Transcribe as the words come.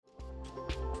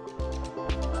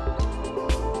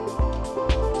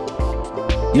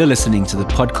You're listening to the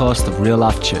podcast of Real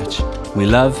Life Church. We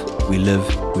love, we live,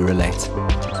 we relate.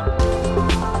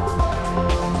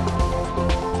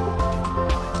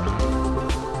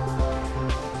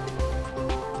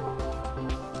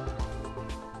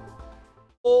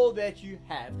 All that you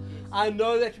have. I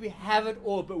know that we have it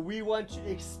all, but we want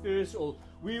to experience it all.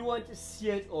 We want to see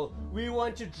it all. We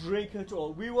want to drink it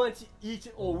all. We want to eat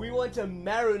it all. We want to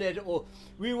marinate it all.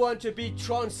 We want to be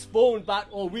transformed by it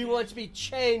all. We want to be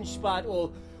changed by it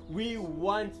all. We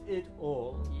want it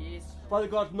all. Yes. Father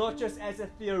God, not just as a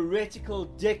theoretical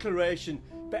declaration,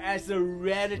 but as a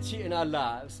reality in our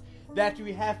lives. That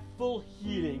we have full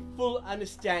healing, full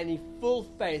understanding, full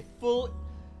faith, full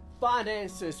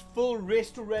finances, full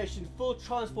restoration, full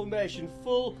transformation,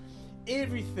 full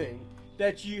everything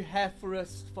that you have for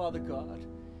us, Father God.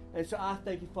 And so I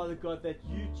thank you, Father God, that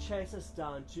you chase us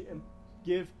down to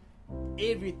give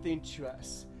everything to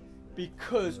us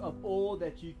because of all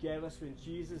that you gave us when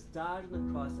Jesus died on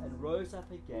the cross and rose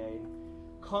up again,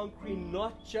 conquering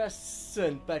not just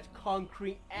sin, but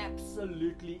conquering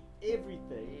absolutely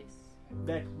everything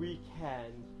that we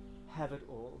can have it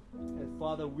all. And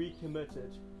Father, we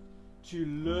committed to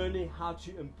learning how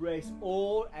to embrace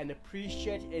all and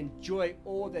appreciate and enjoy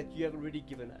all that you have already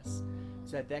given us,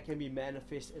 so that can be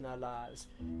manifest in our lives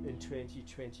in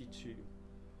 2022.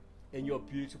 In your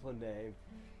beautiful name,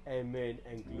 amen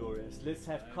and glorious. Let's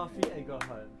have coffee and go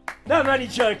home. No, I'm only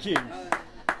joking.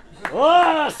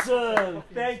 Awesome.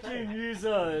 Thank you,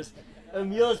 musos.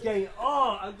 Emil's going,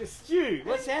 oh, Uncle Stu,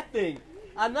 what's happening?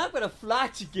 I'm not got a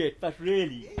flight to get, but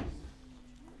really.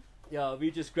 Yeah,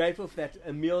 we're just grateful for that.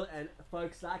 Emil and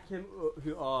folks like him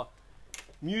who are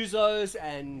musos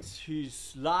and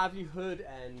whose livelihood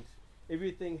and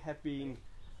everything have been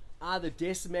either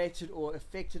decimated or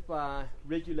affected by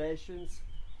regulations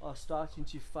are starting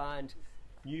to find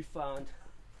newfound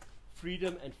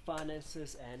freedom and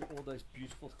finances and all those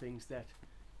beautiful things that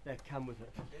come with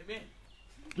it. Amen.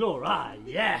 Glory,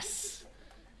 yes!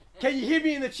 Can you hear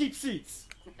me in the cheap seats?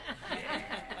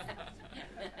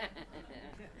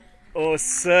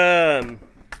 Awesome.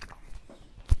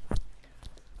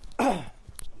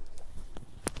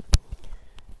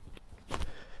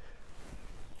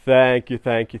 Thank you.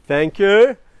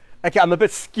 Okay, I'm a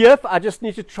bit stiff. I just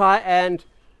need to try and...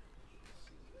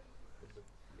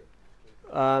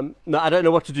 no, I don't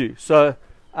know what to do. So,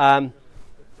 I'll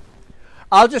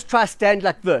just try stand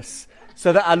like this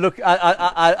so that I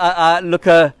look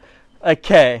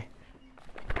okay.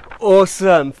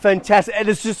 Awesome, fantastic. And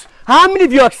it's just, how many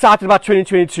of you are excited about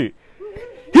 2022?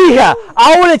 Here,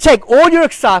 I want to take all your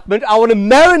excitement, I want to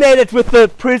marinate it with the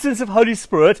presence of Holy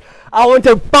Spirit, I want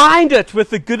to bind it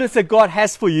with the goodness that God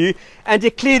has for you, and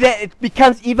declare that it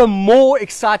becomes even more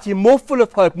exciting, more full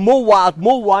of hope, more wild,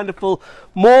 more wonderful,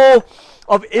 more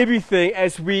of everything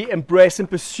as we embrace and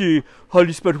pursue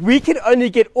Holy Spirit. We can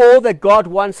only get all that God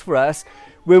wants for us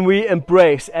when we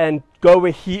embrace and go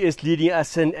where He is leading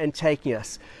us and taking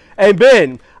us.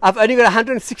 Amen. I've only got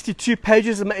 162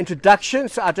 pages of my introduction,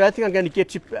 so I don't think I'm going to get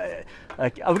to... we're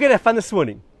going to have fun this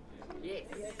morning. Yes.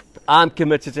 I'm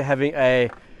committed to having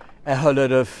a whole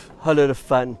lot of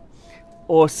fun.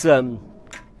 Awesome.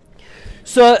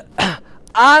 So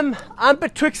I'm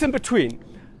betwixt and between,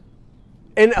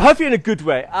 and hopefully in a good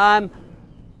way.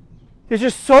 There's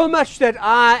just so much that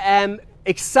I am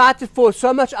excited for,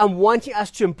 so much I'm wanting us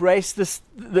to embrace this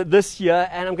year,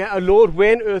 and I'm going, oh Lord,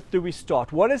 where on earth do we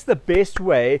start? What is the best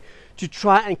way to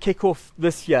try and kick off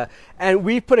this year? And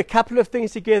we put a couple of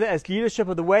things together as leadership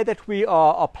of the way that we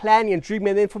are planning and dreaming,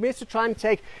 and then for me to try and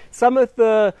take some of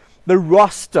the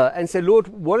roster and say, Lord,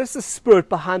 what is the spirit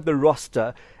behind the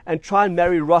roster, and try and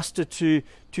marry roster to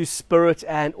spirit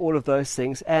and all of those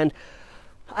things. And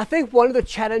I think one of the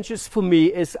challenges for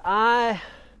me is I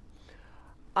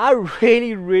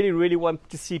really, really, really want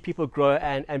to see people grow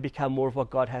and become more of what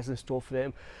God has in store for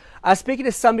them. I was speaking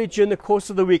to somebody during the course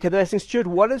of the week, and they were saying, Stuart,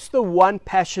 what is the one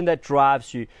passion that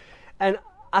drives you? And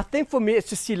I think for me, it's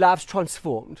to see lives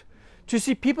transformed. To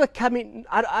see people coming,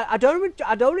 I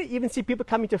don't even see people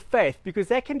coming to faith, because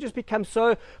they can just become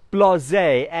so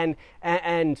blasé and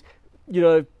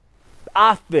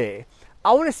out there.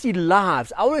 I want to see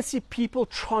lives. I want to see people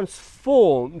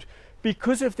transformed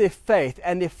because of their faith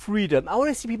and their freedom. I want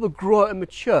to see people grow and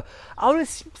mature. I want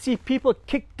to see people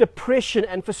kick depression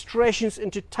and frustrations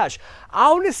into touch.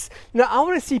 I want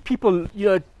to see people,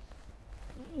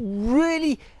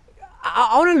 really.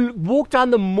 I want to walk down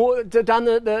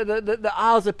the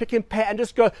aisles of Pick and Pay and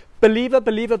just go, believer,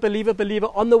 believer, believer, believer,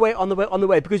 on the way, on the way, on the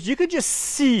way. Because you could just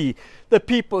see the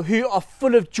people who are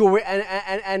full of joy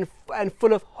and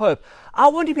full of hope. I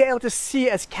want to be able to see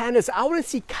as candidates. I want to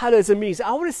see colors and meanings.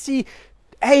 I want to see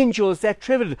angels that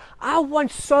Trevor did. I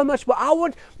want so much more. I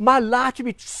want my life to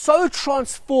be so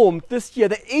transformed this year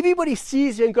that everybody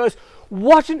sees you and goes,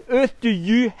 what on earth do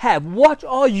you have? What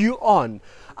are you on?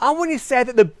 I want to say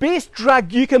that the best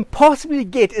drug you can possibly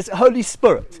get is Holy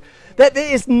Spirit. That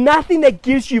there is nothing that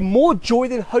gives you more joy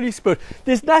than Holy Spirit.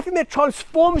 There's nothing that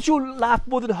transforms your life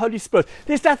more than Holy Spirit.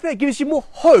 There's nothing that gives you more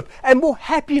hope and more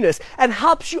happiness and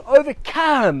helps you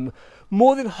overcome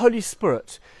more than Holy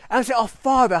Spirit. And I say, oh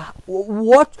Father,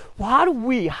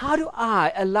 how do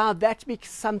I allow that to be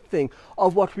something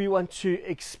of what we want to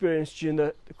experience during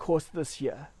the course of this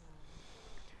year?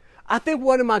 I think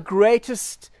one of my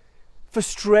greatest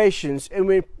frustrations,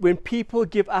 and when people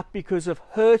give up because of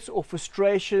hurts or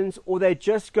frustrations, or they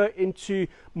just go into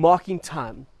marking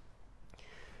time.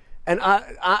 And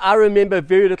I remember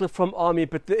very little from army,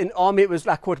 but in army it was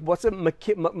like, what's it,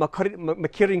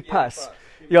 Makiring Pass?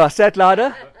 Yeah, say it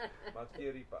louder.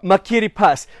 Makiri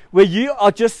Pass, where you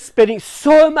are just spending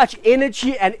so much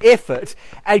energy and effort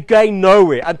and going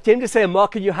nowhere. I'm tempted to say,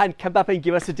 Mark in your hand, come up and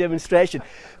give us a demonstration.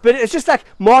 But it's just like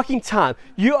marking time.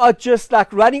 You are just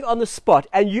like running on the spot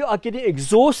and you are getting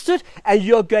exhausted and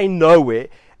you are going nowhere.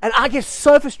 And I get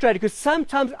so frustrated because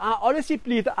sometimes I honestly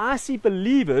believe that I see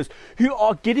believers who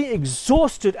are getting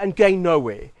exhausted and going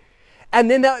nowhere. And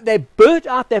then they're burnt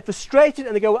out, they're frustrated,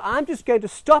 and they go, well, I'm just going to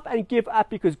stop and give up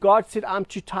because God said I'm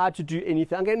too tired to do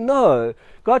anything. I'm going, no.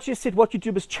 God just said what you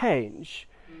do must change.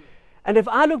 And if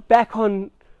I look back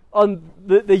on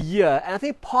the year, and I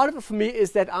think part of it for me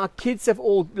is that our kids have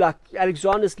all, like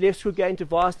Alexander's left school going to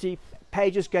varsity,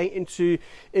 Paige is going into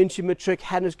matric,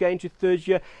 Hannah's going to third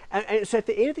year. And so at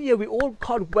the end of the year, we all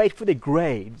can't wait for their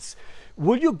grades.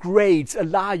 Will your grades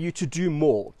allow you to do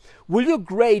more? Will your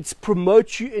grades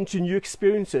promote you into new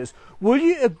experiences? Will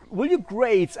your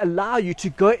grades allow you to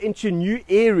go into new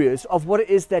areas of what it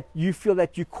is that you feel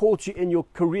that you called to in your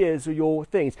careers or your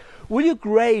things? Will your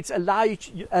grades allow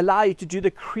you to do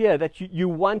the career that you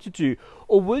want to do?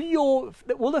 Or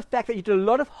will the fact that you did a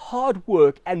lot of hard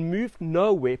work and moved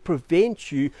nowhere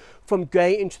prevent you from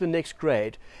going into the next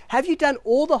grade? Have you done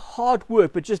all the hard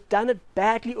work but just done it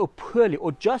badly or poorly,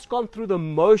 or just gone through the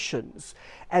motions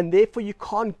and therefore you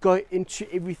can't go into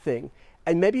everything?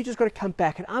 And maybe you just got to come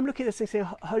back. And I'm looking at this thing saying,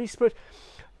 Holy Spirit,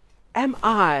 am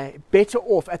I better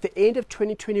off at the end of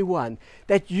 2021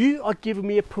 that you are giving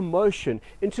me a promotion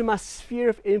into my sphere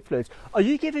of influence? Are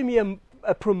you giving me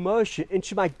a promotion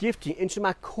into my gifting, into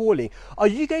my calling? Are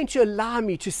you going to allow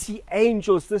me to see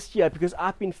angels this year because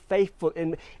I've been faithful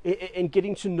in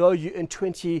getting to know you in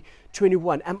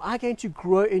 2021? Am I going to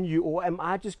grow in you, or am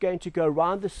I just going to go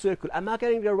around the circle? Am I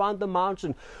going to go around the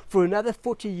mountain for another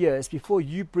 40 years before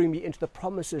you bring me into the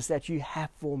promises that you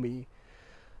have for me?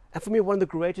 And for me, one of the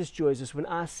greatest joys is when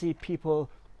I see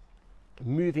people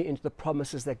moving into the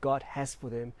promises that God has for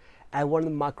them. And one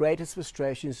of my greatest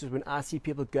frustrations is when I see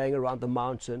people going around the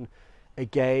mountain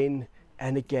again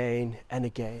and again and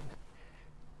again.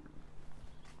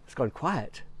 It's gone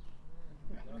quiet.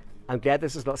 I'm glad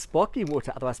this is not sparkling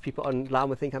water, otherwise people online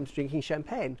would think I'm drinking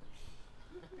champagne.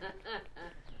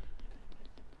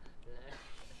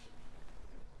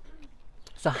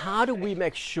 So how do we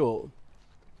make sure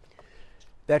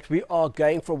that we are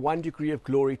going from one degree of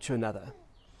glory to another?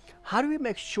 How do we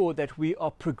make sure that we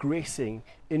are progressing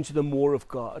into the more of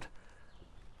God?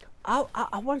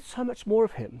 I want so much more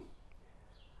of Him.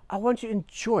 I want to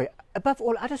enjoy. Above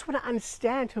all, I just want to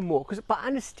understand Him more. Because by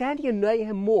understanding and knowing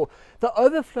Him more, the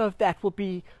overflow of that will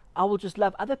be, I will just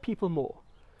love other people more.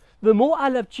 The more I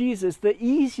love Jesus, the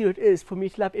easier it is for me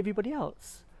to love everybody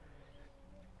else.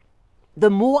 The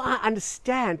more I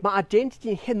understand my identity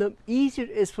in Him, the easier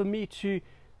it is for me to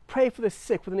pray for the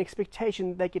sick with an expectation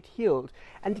that they get healed,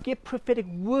 and to give prophetic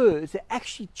words that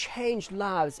actually change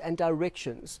lives and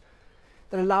directions,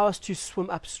 that allow us to swim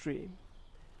upstream.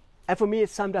 And for me,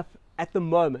 it's summed up at the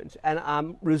moment, and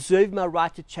I'm reserving my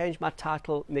right to change my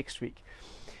title next week.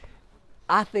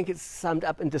 I think it's summed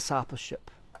up in discipleship.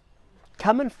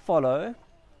 Come and follow,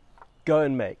 go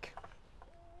and make.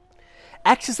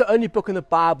 Acts is the only book in the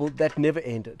Bible that never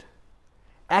ended.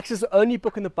 Acts is the only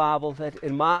book in the Bible that,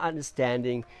 in my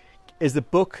understanding, is the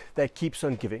book that keeps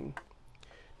on giving.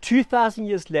 2,000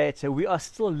 years later, we are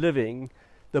still living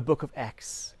the book of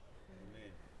Acts. Amen.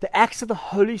 The acts of the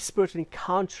Holy Spirit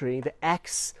encountering the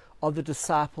acts of the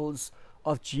disciples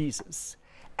of Jesus.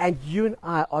 And you and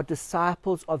I are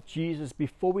disciples of Jesus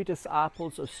before we're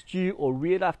disciples of Stu or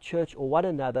Real Life Church or one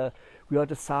another. We are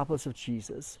disciples of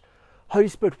Jesus. Holy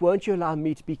Spirit, won't you allow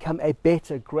me to become a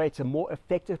better, greater, more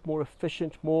effective, more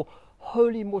efficient, more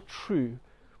holy, more true,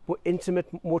 more intimate,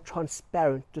 more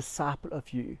transparent disciple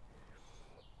of you?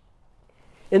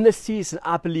 In this season,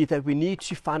 I believe that we need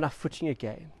to find our footing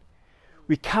again.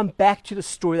 We come back to the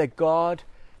story that God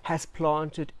has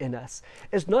planted in us.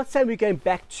 It's not saying we're going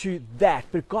back to that,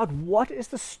 but God, what is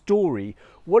the story?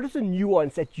 What is the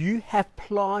nuance that you have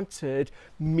planted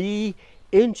me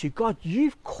into? God,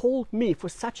 you've called me for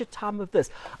such a time of this.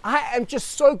 I am just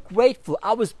so grateful.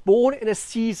 I was born in a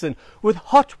season with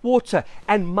hot water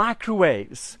and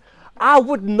microwaves. I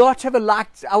would not have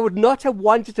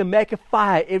wanted to make a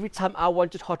fire every time I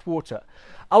wanted hot water.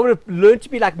 I would have learned to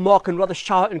be like Mark and rather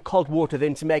shower in cold water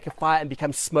than to make a fire and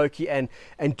become smoky and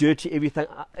dirty every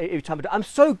time. I'm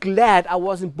so glad I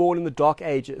wasn't born in the dark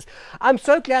ages. I'm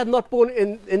so glad I'm not born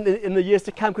in the years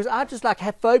to come, because I just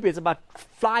have phobias about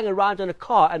flying around in a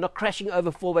car and not crashing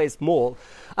over Four Ways Mall.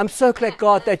 I'm so glad,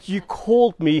 God, that you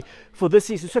called me for this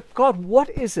season. So, God, what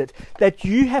is it that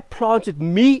you have planted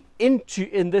me into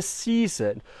in this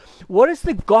season? What is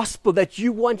the gospel that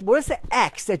you want? What is the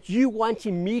acts that you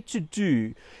wanting me to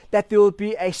do, that there will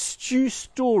be a true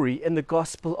story in the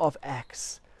gospel of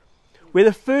Acts, where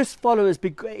the first followers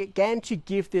began to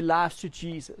give their lives to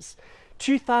Jesus?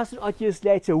 2,000 odd years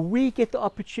later, we get the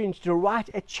opportunity to write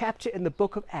a chapter in the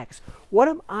book of Acts. What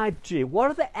am I doing? What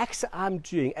are the acts that I'm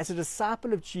doing as a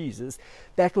disciple of Jesus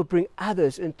that will bring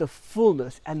others into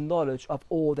fullness and knowledge of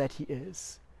all that he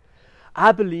is?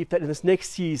 I believe that in this next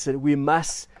season, we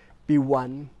must be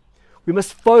one. We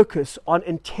must focus on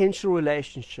intentional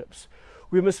relationships.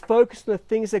 We must focus on the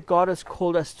things that God has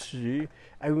called us to do,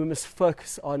 and we must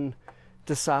focus on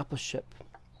discipleship.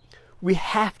 We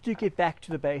have to get back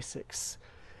to the basics.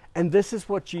 And this is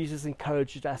what Jesus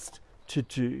encourages us to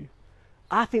do.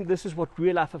 I think this is what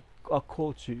real life are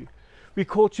called to. We're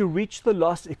called to reach the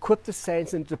lost, equip the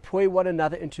saints, and deploy one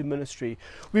another into ministry.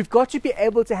 We've got to be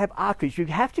able to have outreach. We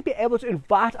have to be able to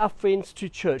invite our friends to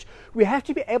church. We have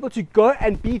to be able to go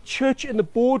and be church in the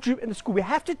boardroom in the school. We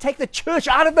have to take the church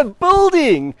out of the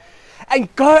building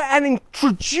and go and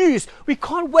introduce. We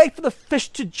can't wait for the fish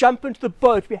to jump into the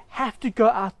boat. We have to go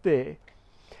out there.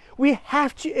 We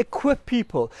have to equip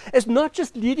people. It's not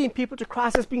just leading people to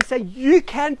Christ, it's being saying, you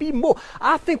can be more.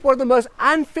 I think one of the most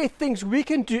unfair things we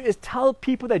can do is tell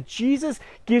people that Jesus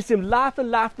gives them life and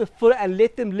life to the full, and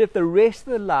let them live the rest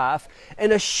of their life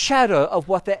in a shadow of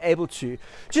what they're able to.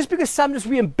 Just because sometimes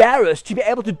we're embarrassed to be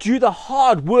able to do the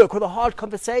hard work or the hard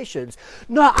conversations.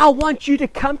 No, I want you to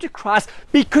come to Christ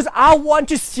because I want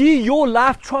to see your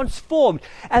life transformed.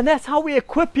 And that's how we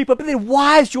equip people. But then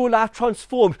why is your life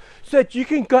transformed? So that you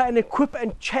can go and equip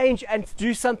and change and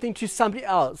do something to somebody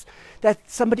else, that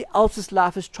somebody else's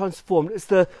life is transformed. It's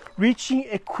the reaching,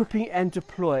 equipping, and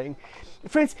deploying.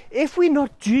 Friends, if we're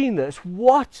not doing this,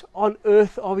 what on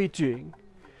earth are we doing?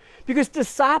 Because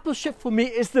discipleship for me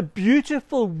is the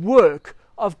beautiful work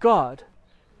of God.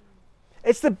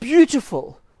 It's the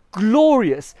beautiful,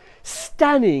 glorious,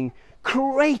 stunning,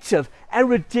 creative, and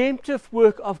redemptive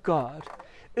work of God,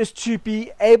 is to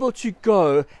be able to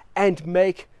go and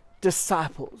make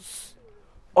disciples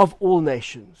of all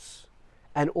nations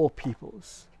and all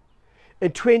peoples.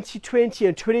 In 2020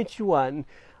 and 2021,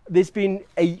 there's been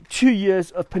 2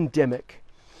 years of pandemic.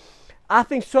 I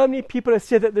think so many people have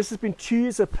said that this has been 2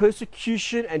 years of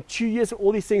persecution and 2 years of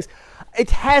all these things. It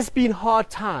has been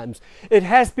hard times. It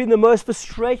has been the most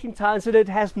frustrating times, and it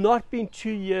has not been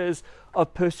 2 years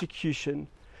of persecution.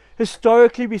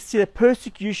 Historically, we see that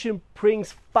persecution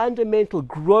brings fundamental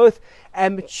growth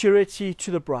and maturity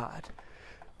to the bride.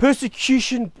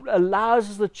 Persecution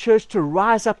allows the church to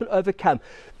rise up and overcome.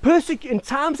 In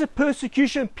times of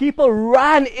persecution, people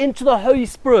run into the Holy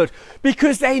Spirit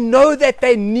because they know that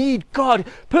they need God.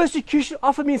 Persecution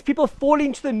often means people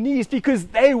falling to the knees because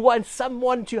they want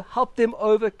someone to help them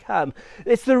overcome.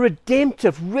 It's the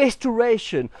redemptive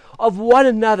restoration of one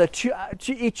another to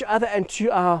each other and to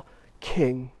our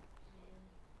King.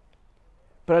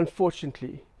 But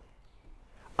unfortunately,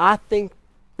 I think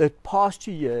the past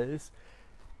 2 years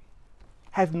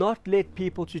have not led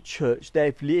people to church.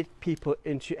 They've led people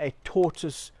into a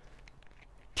tortoise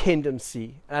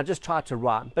tendency. And I just tried to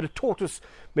rhyme, but a tortoise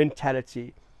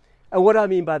mentality. And what do I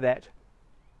mean by that?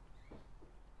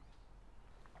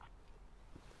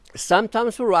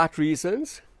 Sometimes for right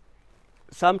reasons,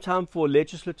 sometimes for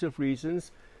legislative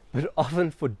reasons, but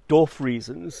often for doof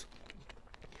reasons.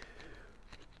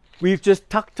 We've just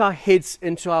tucked our heads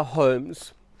into our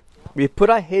homes. We've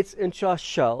put our heads into our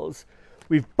shells.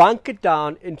 We've bunkered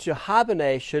down into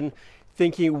hibernation,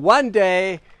 thinking one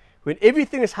day, when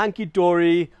everything is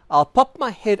hunky-dory, I'll pop my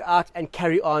head out and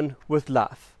carry on with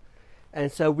life.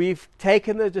 And so we've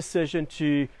taken the decision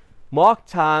to mark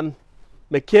time,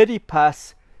 make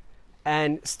pass,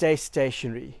 and stay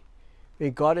stationary.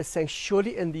 when God is saying,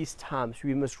 surely in these times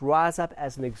we must rise up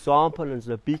as an example and as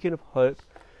a beacon of hope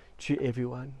to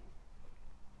everyone.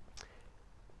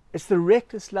 It's the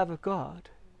reckless love of God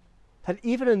that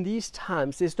even in these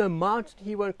times there's no mountain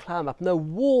He won't climb up, no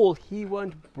wall He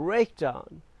won't break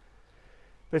down.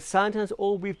 But sometimes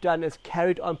all we've done is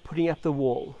carried on putting up the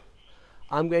wall.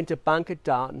 I'm going to bunker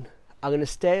down. I'm going to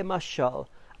stay in my shell.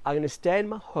 I'm going to stay in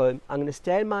my home. I'm going to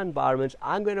stay in my environment.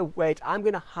 I'm going to wait. I'm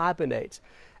going to hibernate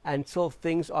until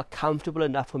things are comfortable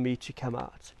enough for me to come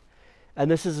out. And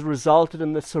this has resulted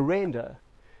in the surrender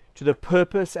to the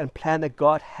purpose and plan that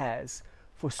God has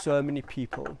for so many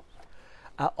people.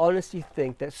 I honestly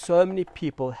think that so many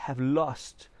people have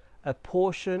lost a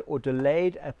portion or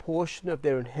delayed a portion of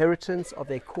their inheritance, of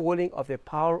their calling, of their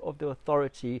power, of their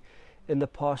authority in the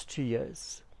past 2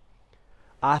 years.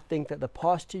 I think that the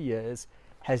past 2 years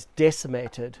has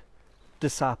decimated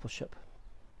discipleship.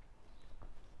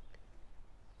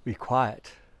 Be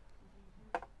quiet.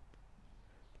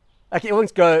 Okay,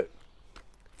 everyone's go,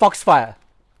 Foxfire.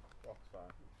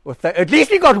 At least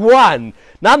we got one.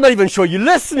 Now I'm not even sure you're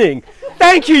listening.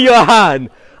 Thank you, Johan.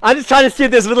 I'm just trying to see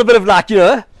if there's a little bit of like,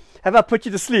 have I put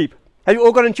you to sleep? Have you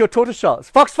all got into your tortoise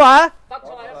shells? Foxfire?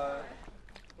 Foxfire.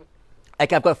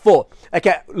 Okay, I've got 4.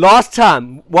 Okay, last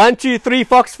time. 1, 2, 3,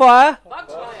 Foxfire?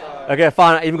 Foxfire. Okay,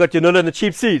 fine. I even got Yanula in the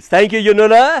cheap seats. Thank you,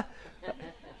 Yanula.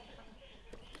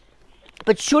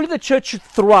 But surely the church should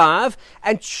thrive,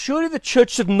 and surely the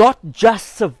church should not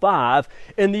just survive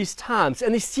in these times.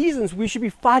 In these seasons, we should be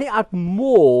finding out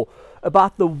more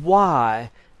about the why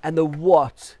and the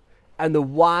what and the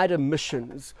wider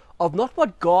missions of not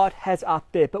what God has out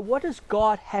there, but what does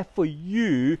God have for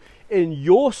you in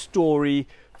your story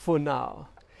for now.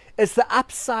 It's the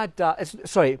upside down, it's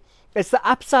the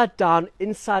upside down,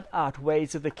 inside out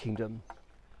ways of the kingdom.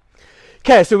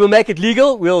 Okay, so we'll make it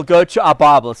legal. We'll go to our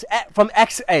Bibles from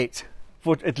Acts 8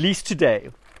 for at least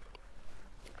today.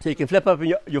 So you can flip up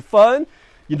your phone.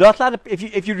 You're not allowed to,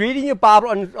 if you're reading your Bible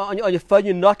on your phone,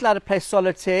 you're not allowed to play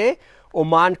solitaire or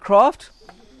Minecraft.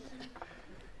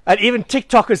 And even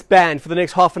TikTok is banned for the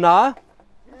next half an hour.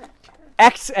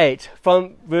 Acts 8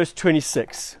 from verse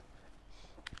 26.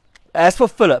 As for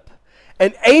Philip,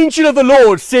 an angel of the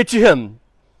Lord said to him,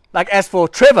 like as for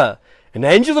Trevor, an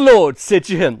angel of the Lord said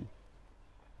to him,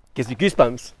 gives me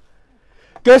goosebumps,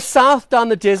 go south down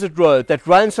the desert road that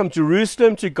runs from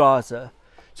Jerusalem to Gaza.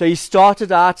 So he started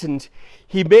out and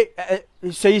he met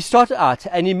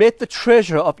the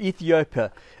treasurer of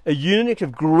Ethiopia, a eunuch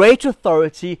of great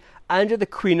authority under the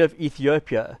queen of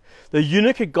Ethiopia. The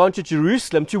eunuch had gone to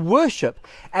Jerusalem to worship,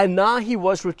 and now he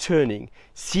was returning.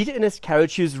 Seated in his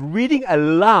carriage, he was reading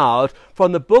aloud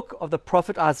from the book of the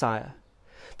prophet Isaiah.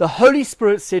 The Holy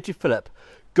Spirit said to Philip,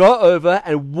 go over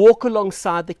and walk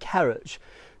alongside the carriage.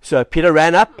 So Peter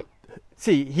ran up.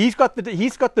 See, he's got the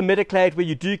Mediclade where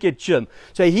you do get gym.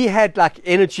 So he had like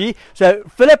energy. So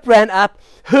Philip ran up,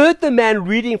 heard the man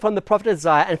reading from the prophet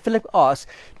Isaiah, and Philip asked,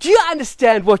 do you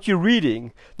understand what you're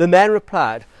reading? The man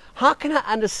replied, how can I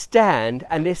understand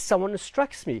unless someone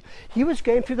instructs me? He was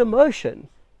going through the motion.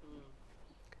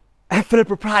 And Philip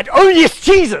replied, oh yes,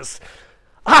 Jesus!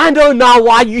 I know now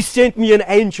why you sent me an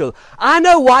angel. I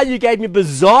know why you gave me a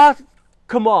bizarre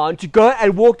command to go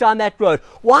and walk down that road.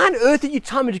 Why on earth did you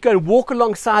tell me to go and walk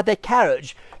alongside that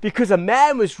carriage? Because a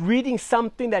man was reading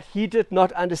something that he did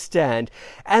not understand.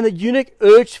 And the eunuch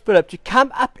urged Philip to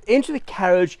come up into the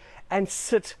carriage and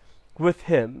sit with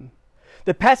him.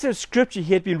 The passage of scripture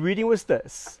he had been reading was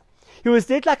this. He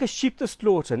was led like a sheep to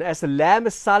slaughter, and as the lamb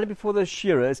is silent before the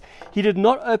shearers, he did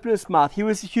not open his mouth. He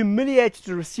was humiliated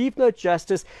to receive no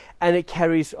justice, and it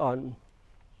carries on.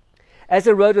 As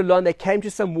they rode along, they came to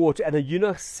some water, and the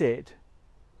eunuch said,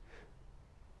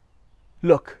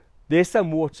 look, there's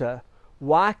some water.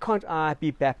 Why can't I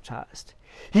be baptized?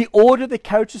 He ordered the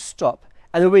carriage to stop,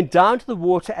 and they went down to the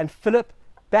water, and Philip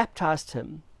baptized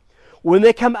him. When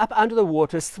they come up under the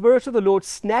water, the Spirit of the Lord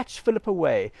snatched Philip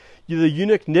away. The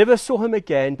eunuch never saw him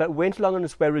again, but went along on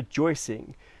his way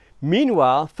rejoicing.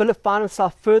 Meanwhile, Philip found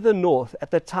himself further north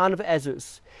at the town of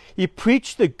Azus. He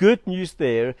preached the good news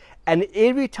there, and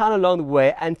every town along the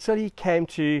way until he came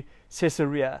to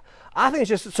Caesarea. I think it's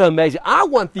just so amazing. I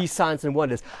want these signs and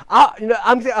wonders.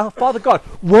 I'm saying, Father God,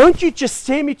 won't you just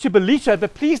send me to Belito,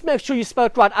 but please make sure you spell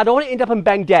it right. I don't want to end up in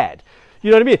Baghdad. You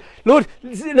know what I mean? Lord,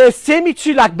 send me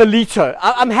to like Belito.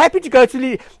 I'm happy to go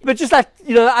to, but just like,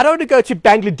 I don't want to go to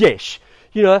Bangladesh.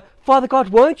 Father God,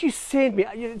 won't you send me?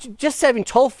 Just saving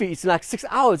toll fees in like 6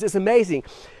 hours is amazing.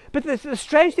 But the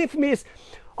strange thing for me is,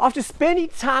 after spending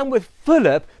time with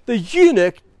Philip, the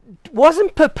eunuch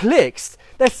wasn't perplexed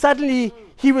that suddenly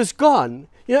he was gone.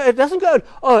 It doesn't go,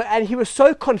 and he was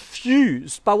so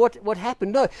confused by what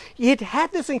happened. No, he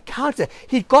had this encounter.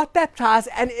 He got baptized,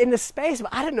 and in the space of,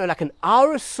 like an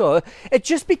hour or so, it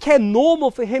just became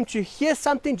normal for him to hear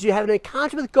something, to have an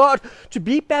encounter with God, to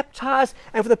be baptized,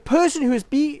 and for the person who was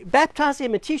baptizing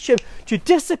him and teaching him to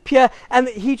disappear, and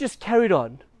he just carried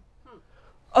on.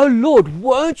 Oh Lord,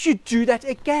 won't you do that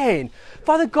again?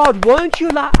 Father God, won't you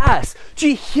allow us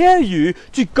to hear you,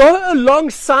 to go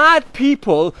alongside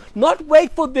people, not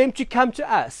wait for them to come to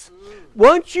us?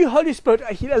 Won't you, Holy Spirit,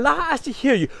 allow us to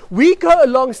hear you? We go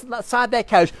alongside their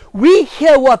carriage. We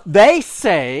hear what they're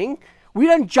saying. We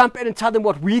don't jump in and tell them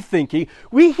what we're thinking.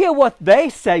 We hear what they're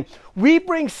saying. We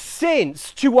bring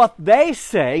sense to what they're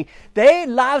saying. Their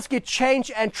lives get changed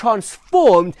and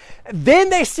transformed. Then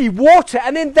they see water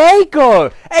and then they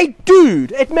go, hey,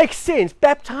 dude, it makes sense.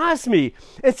 Baptize me.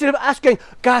 Instead of us going,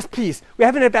 guys, please, we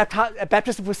haven't had a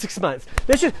baptism for 6 months.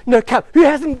 Let's just, come. Who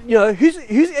hasn't,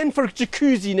 who's in for a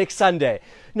jacuzzi next Sunday?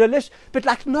 No,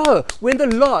 when the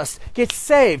lost get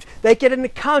saved, they get an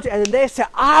encounter and then they say,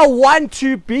 I want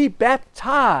to be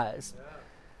baptized. Yeah.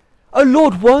 Oh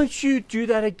Lord, won't you do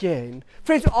that again?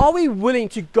 Friends, are we willing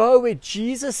to go where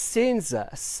Jesus sends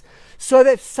us so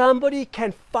that somebody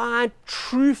can find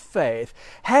true faith,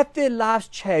 have their lives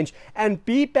changed, and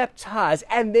be baptized,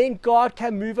 and then God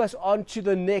can move us on to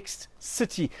the next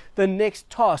city, the next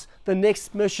task, the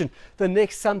next mission, the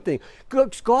next something.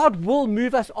 God will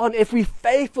move us on if we're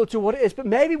faithful to what it is, but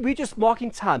maybe we're just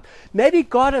marking time. Maybe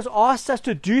God has asked us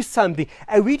to do something,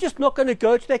 and we're just not going to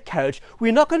go to that carriage.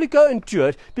 We're not going to go and do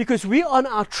it because we're on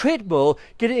our treadmill,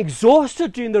 getting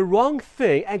exhausted doing the wrong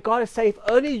thing, and God is saying, if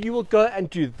only you will go and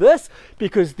do this,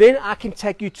 because then I can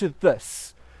take you to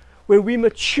this. When we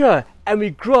mature and we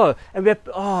grow, and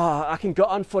I can go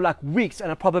on for like weeks,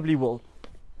 and I probably will.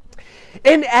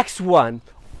 In Acts 1,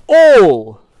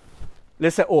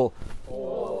 let's say all.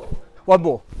 One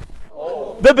more.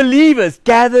 The believers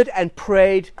gathered and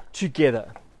prayed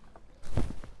together.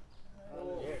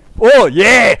 Oh,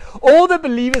 yeah. All the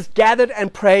believers gathered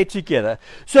and prayed together.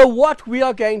 So what we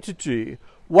are going to do,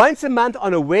 once a month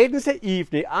on a Wednesday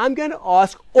evening, I'm going to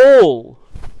ask all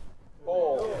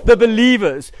the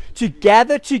believers to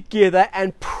gather together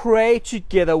and pray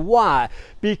together. Why?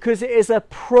 Because it is a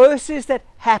process that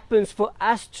happens for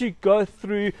us to go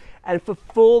through and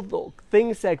fulfill the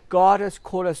things that God has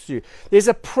called us to. There's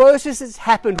a process that's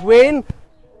happened when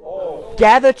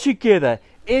gather together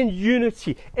in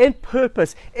unity, in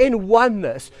purpose, in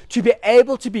oneness, to be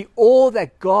able to be all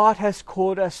that God has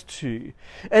called us to.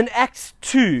 In Acts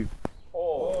 2,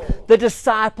 the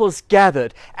disciples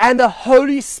gathered, and the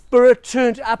Holy Spirit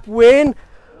turned up when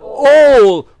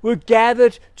all were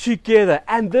gathered together.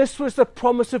 And this was the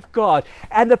promise of God.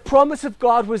 And the promise of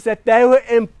God was that they were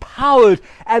empowered.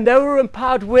 And they were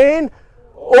empowered when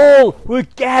all were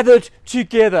gathered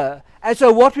together. And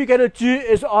so what we're going to do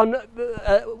is on the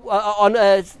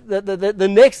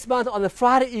next month, on the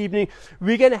Friday evening,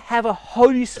 we're going to have a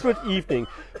Holy Spirit evening.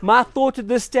 My thought at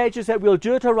this stage is that we'll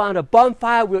do it around a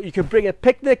bonfire. You can bring a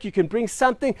picnic, you can bring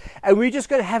something, and we're just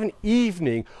going to have an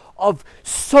evening of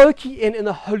soaking in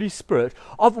the Holy Spirit,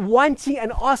 of wanting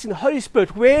and asking the Holy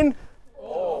Spirit, when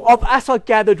of us are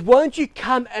gathered, won't you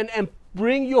come and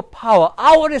bring your power?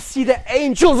 I want to see the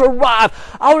angels arrive.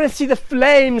 I want to see the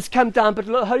flames come down. But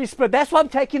Holy Spirit, that's why I'm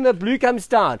taking the blue gums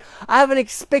down. I have an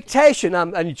expectation.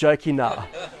 I'm only joking now.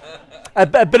 A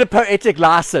bit of poetic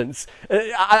license.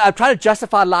 I'm trying to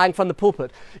justify lying from the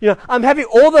pulpit. I'm having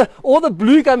all the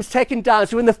blue gums taken down,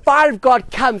 so when the fire of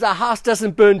God comes, our house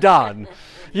doesn't burn down.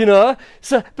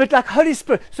 So, but like Holy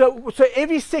Spirit. So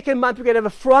every second month we're going to have a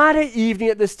Friday evening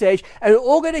at this stage, and we're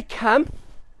all going to come.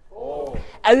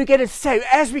 And we're going to say,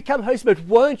 as we come, Holy Spirit,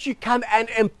 won't you come and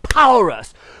empower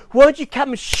us? Won't you come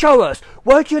and show us?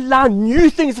 Won't you allow new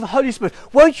things of the Holy Spirit?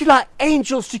 Won't you allow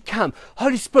angels to come?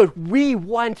 Holy Spirit, we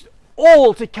want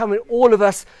all to come, and all of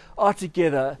us are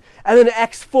together. And then in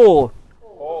Acts 4,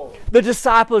 the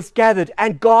disciples gathered,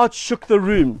 and God shook the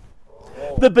room.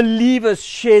 The believers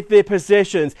shared their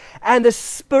possessions, and the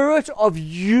spirit of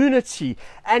unity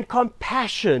and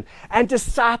compassion and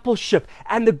discipleship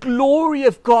and the glory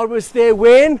of God was there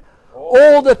when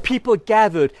all the people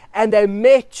gathered and they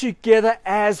met together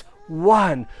as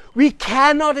one. We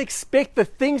cannot expect the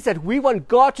things that we want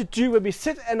God to do when we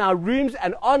sit in our rooms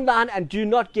and online and do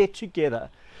not get together.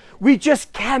 We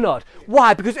just cannot.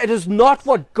 Why? Because it is not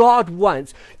what God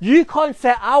wants. You can't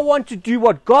say, I want to do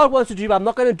what God wants to do, but I'm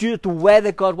not going to do it the way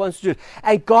that God wants to do it.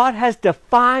 And God has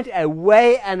defined a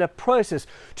way and a process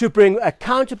to bring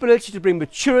accountability, to bring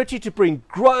maturity, to bring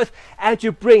growth, and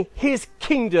to bring His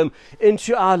kingdom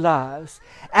into our lives.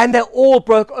 And they all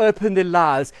broke open their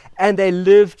lives, and they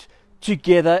lived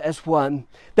together as one.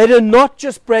 They did not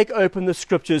just break open the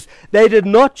scriptures. They did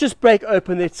not just break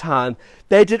open their time.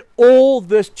 They did all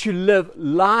this to live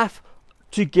life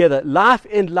together. Life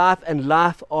in life and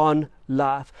life on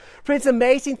life. Friends, the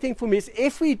amazing thing for me is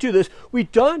if we do this, we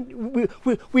don't, in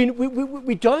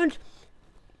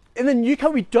the new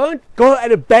covenant, we don't go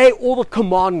and obey all the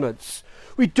commandments.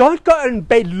 We don't go and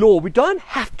obey law. We don't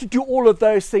have to do all of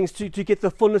those things to get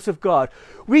the fullness of God.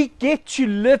 We get to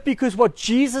live because what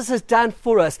Jesus has done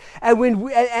for us. And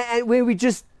when we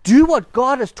just do what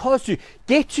God has told us to,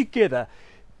 get together,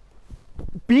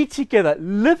 be together,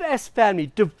 live as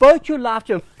family, devote your life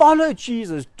to Him, follow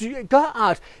Jesus, go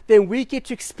out, then we get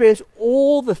to experience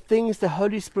all the things the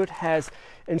Holy Spirit has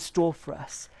in store for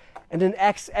us. And in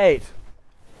Acts 8,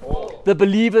 the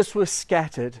believers were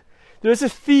scattered. There is a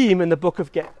theme in the book of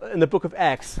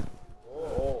Acts.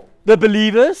 The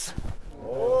believers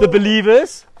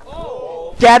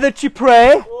gathered to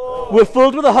pray, were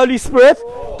filled with the Holy Spirit,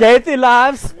 gave their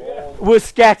lives, were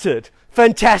scattered.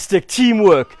 Fantastic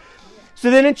teamwork. So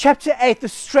then in chapter 8, the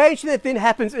strange thing that then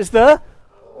happens is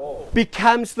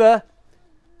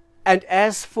and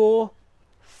as for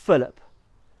Philip.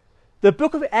 The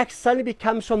book of Acts suddenly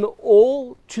becomes from the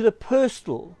all to the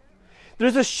personal.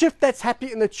 There's a shift that's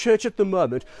happening in the church at the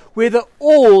moment where the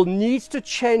all needs to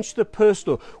change the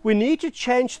personal. We need to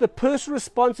change the personal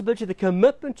responsibility, the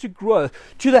commitment to growth,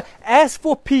 to the as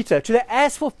for Peter, to the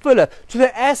as for Philip, to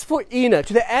the as for Ina,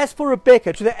 to the as for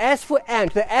Rebecca, to the as for Anne,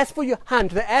 to the as for Johan,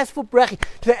 to the as for Brachi,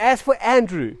 to the as for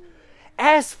Andrew.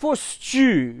 As for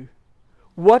Stu,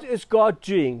 what is God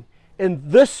doing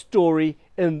in this story,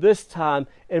 in this time,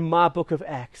 in my book of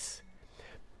Acts?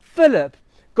 Philip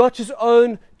got his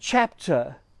own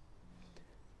chapter.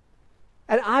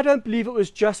 And I don't believe it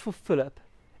was just for Philip.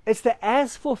 It's the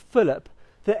as for Philip,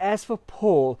 the as for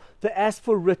Paul, the as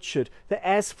for Richard, the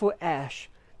as for Ash.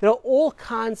 There are all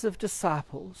kinds of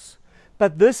disciples.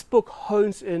 But this book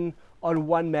hones in on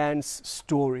one man's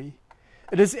story.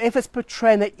 It is if it's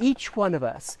portraying that each one of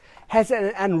us has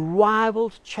an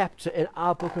unrivaled chapter in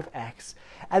our book of Acts.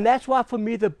 And that's why for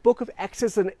me the book of Acts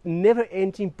is a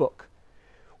never-ending book.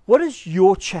 What is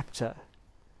your chapter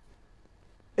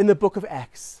in the book of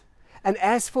Acts? And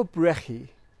as for Brechi,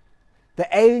 the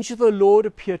angel of the Lord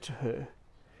appeared to her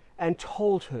and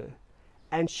told her,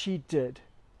 and she did.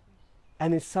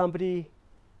 And then somebody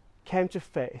came to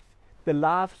faith. The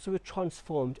lives were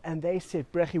transformed, and they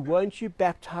said, Brechi, won't you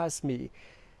baptize me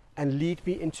and lead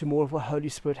me into more of what Holy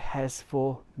Spirit has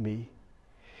for me?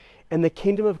 In the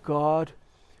kingdom of God,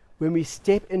 when we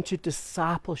step into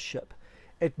discipleship,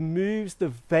 it moves the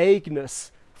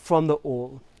vagueness from the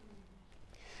all.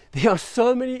 There are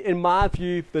so many, in my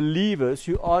view, believers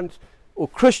who aren't, or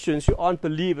Christians who aren't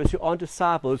believers, who aren't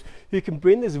disciples, who can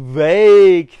bring this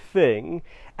vague thing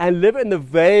and live in the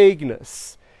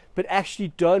vagueness, but actually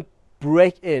don't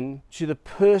break into the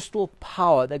personal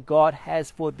power that God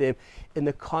has for them in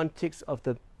the context of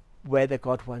the way that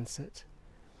God wants it.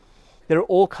 There are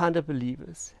all kinds of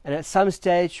believers, and at some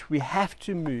stage we have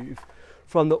to move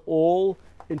from the all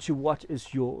into what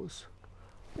is yours.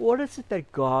 What is it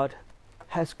that God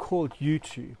has called you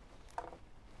to?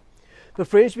 But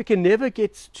friends, we can never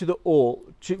get to the all,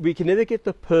 we can never get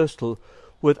the personal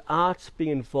without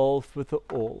being involved with the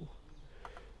all.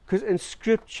 Because in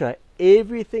Scripture,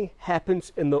 everything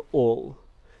happens in the all.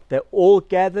 They all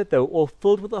gathered, they were all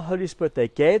filled with the Holy Spirit, they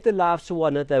gave their lives to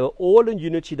one another, they were all in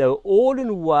unity, they were all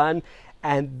in one,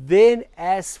 and then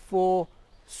as for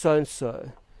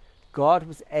so-and-so, God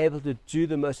was able to do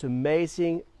the most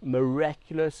amazing,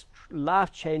 miraculous,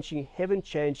 life-changing,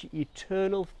 heaven-changing,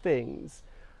 eternal things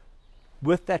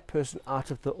with that person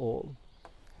out of the all.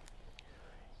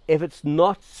 If it's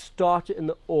not started in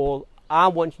the all,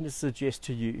 I'm wanting to suggest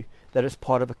to you that it's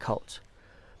part of a cult.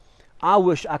 I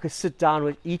wish I could sit down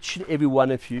with each and every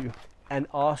one of you and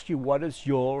ask you what is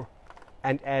your,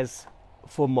 and as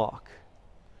for Mark.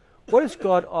 What is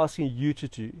God asking you to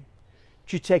do?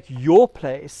 To take your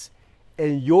place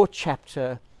in your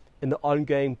chapter in the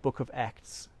ongoing book of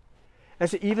Acts. And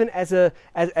so even as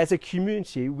a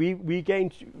community, we're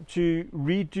going to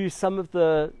redo some of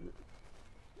the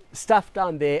stuff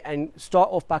down there and start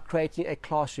off by creating a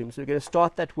classroom. So we're going to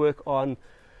start that work on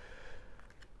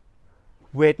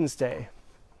Wednesday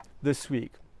this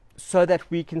week, so that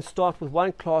we can start with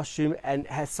one classroom and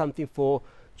have something for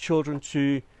children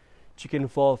to get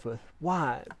involved with.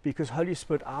 Why? Because Holy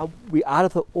Spirit, we're out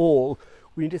of the all.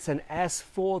 We need to send as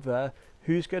for the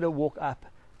who's going to walk up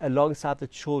alongside the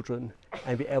children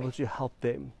and be able to help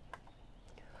them.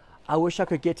 I wish I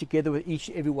could get together with each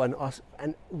and every one and ask,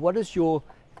 and what is your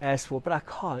as for? But I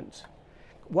can't.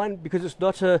 One, because it's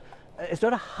not a it's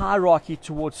not a hierarchy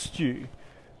towards Stu,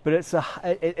 but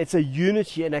it's a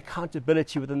unity and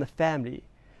accountability within the family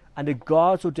under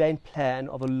God's ordained plan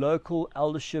of a local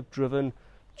eldership-driven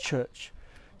church.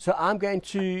 So I'm going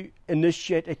to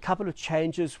initiate a couple of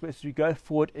changes as we go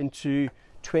forward into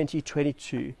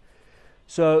 2022.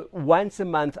 So once a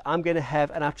month, I'm going to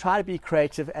have, and I'll try to be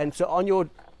creative. And so on your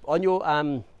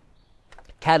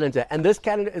calendar, and this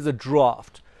calendar is a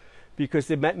draft, because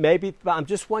maybe I'm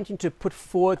just wanting to put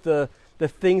forward the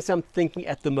things I'm thinking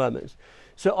at the moment.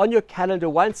 So on your calendar,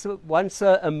 once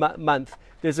a month,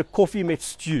 there's a coffee met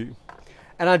stew,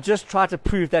 and I just try to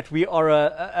prove that we are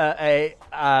a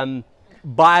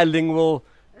bilingual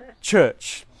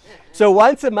church. So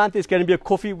once a month, there's going to be a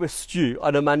coffee with stew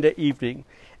on a Monday evening.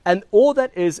 And all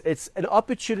that is, it's an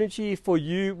opportunity for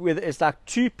you, whether it's like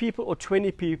 2 people or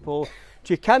 20 people,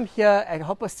 to come here at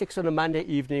 6:30 on a Monday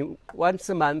evening, once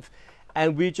a month,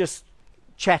 and we just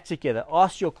chat together.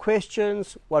 Ask your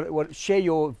questions, share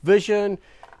your vision,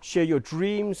 share your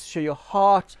dreams, share your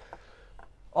heart.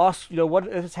 Ask, what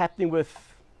is happening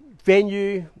with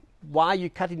venue? Why are you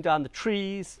cutting down the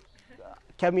trees?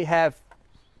 Can we have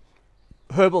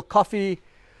herbal coffee?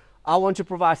 I want to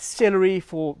provide celery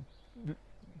for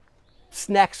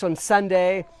snacks on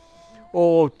Sunday.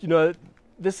 Or,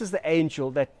 this is the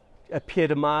angel that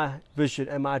appeared in my vision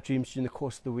and my dreams during the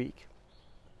course of the week.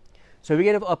 So we're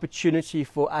going to have an opportunity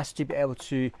for us to be able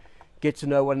to get to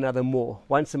know one another more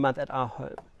once a month at our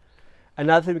home.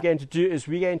 Another thing we're going to do is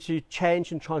we're going to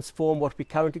change and transform what we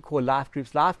currently call life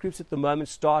groups. Life groups at the moment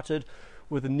started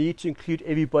with the need to include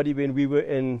everybody when we were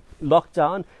in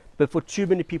lockdown, but for too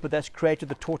many people that's created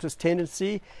the tortoise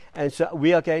tendency, and so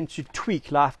we are going to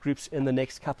tweak life groups in the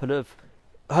next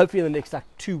hopefully in the next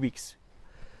 2 weeks.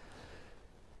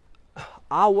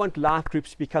 I want life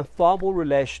groups to become far more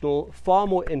relational, far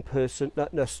more in person.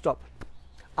 Stop.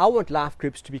 I want life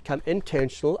groups to become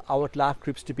intentional. I want life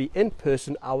groups to be in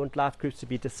person. I want life groups to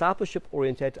be discipleship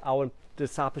oriented. I want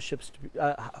discipleships to be,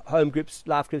 home groups,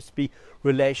 life groups to be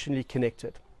relationally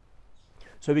connected.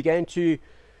 So we're going to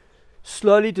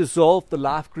slowly dissolve the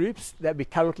life groups that we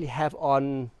currently have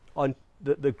on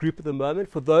the group at the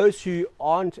moment. For those who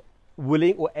aren't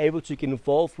willing or able to get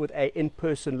involved with a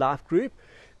in-person life group,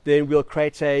 then we'll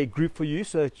create a group for you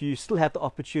so that you still have the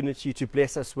opportunity to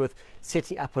bless us with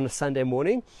setting up on a Sunday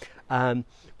morning.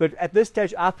 But at this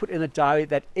stage, I've put in the diary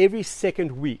that every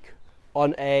second week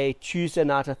on a Tuesday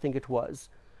night, I think it was.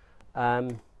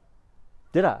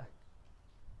 Did I?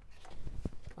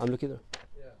 I'm looking at it.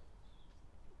 Yeah.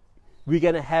 We're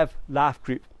going to have life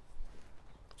group.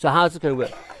 So how's it going to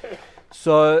work?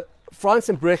 So Frans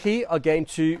and Brechi are going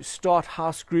to start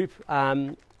house group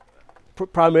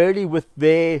primarily with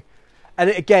their, and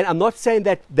again, I'm not saying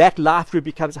that life group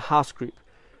becomes a house group,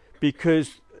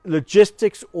 because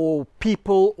logistics or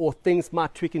people or things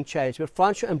might tweak and change. But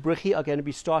Fransjo and Brechi are going to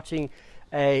be starting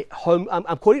a home,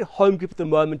 I'm calling it home group at the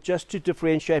moment, just to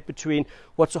differentiate between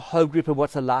what's a home group and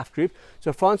what's a life group.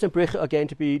 So Frans and Brechi are going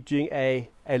to be doing a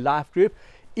life group.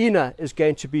 Ina is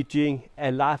going to be doing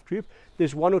a life group.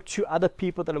 There's 1 or 2 other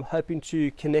people that I'm hoping to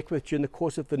connect with during the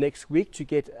course of the next week to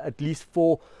get at least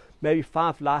 4, maybe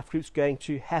 5 life groups going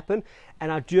to happen.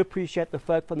 And I do appreciate the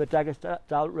folk from the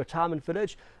Douglasdale Retirement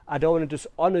Village. I don't want to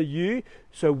dishonor you,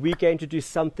 so we're going to do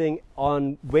something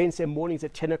on Wednesday mornings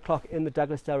at 10 o'clock in the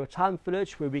Douglasdale Retirement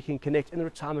Village, where we can connect in the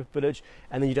retirement village,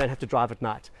 and then you don't have to drive at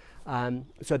night.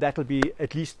 So that'll be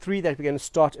at least 3 that we're going to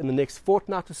start in the next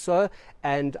fortnight or so,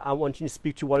 and I want you to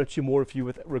speak to 1 or 2 more of you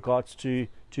with regards to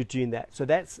doing that. So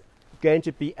that's going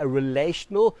to be a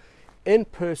relational,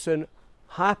 in-person,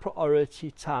 high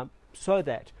priority time, so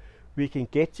that we can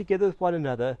get together with one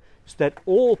another, so that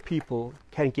all people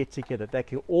can get together. They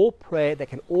can all pray, they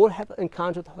can all have an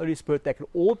encounter with the Holy Spirit, they can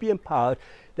all be empowered,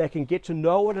 they can get to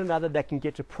know one another, they can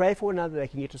get to pray for one another, they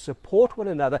can get to support one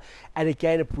another. And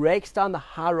again, it breaks down the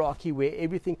hierarchy where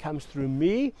everything comes through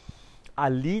me. I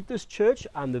lead this church,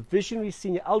 I'm the visionary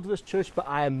senior elder of this church, but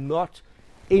I am not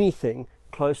anything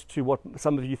close to what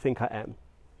some of you think I am.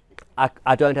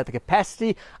 I don't have the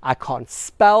capacity, I can't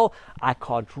spell, I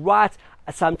can't write.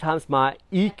 Sometimes my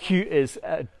EQ is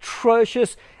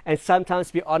atrocious, and sometimes,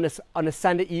 to be honest, on a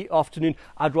Sunday afternoon,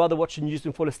 I'd rather watch the news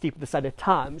and fall asleep at the Sunday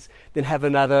Times than have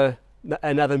another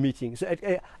meeting. So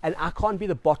and I can't be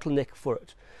the bottleneck for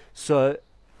it. So,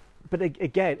 but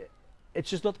again, it's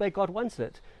just not the way God wants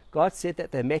it. God said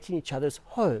that they met in each other's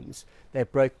homes, they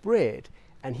broke bread,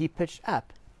 and He pitched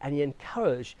up, and He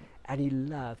encouraged, and He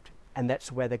loved. And that's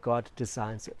the way that God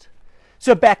designs it.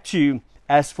 So back to,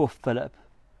 as for Philip,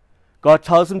 God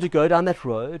tells him to go down that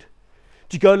road,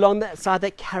 to go along that side,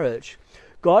 that carriage.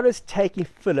 God is taking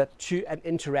Philip to an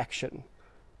interaction.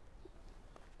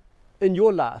 in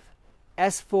your life,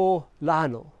 as for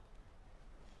Lionel,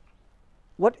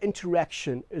 what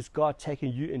interaction is God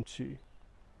taking you into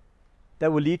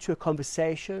that will lead to a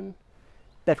conversation,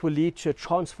 that will lead to a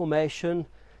transformation,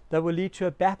 that will lead to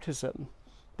a baptism,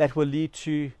 that will lead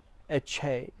to a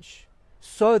change,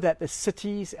 so that the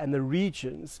cities and the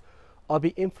regions are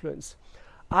being influenced?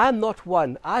 I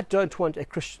don't want a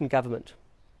Christian government.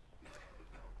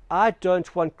 I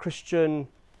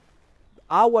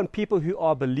want people who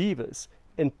are believers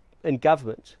in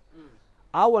government.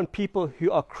 I want people who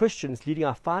are Christians leading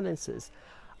our finances.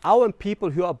 I want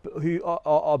people who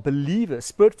are believers,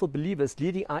 spiritual believers,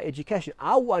 leading our education.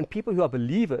 I want people who are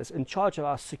believers in charge of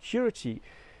our security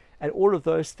and all of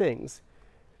those things.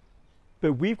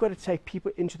 But we've got to take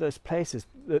people into those places.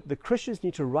 The Christians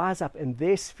need to rise up in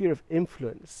their sphere of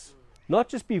influence, not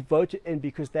just be voted in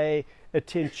because they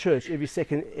attend church every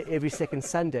second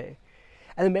Sunday.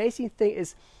 And the amazing thing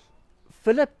is,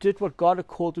 Philip did what God had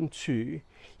called him to.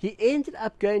 He ended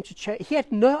up going to church. He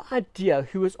had no idea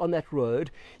who was on that road.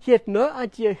 He had no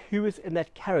idea who was in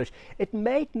that carriage. It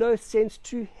made no sense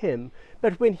to him.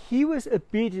 But when he was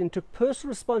obedient, took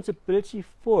personal responsibility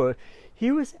for it,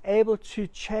 he was able to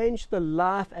change the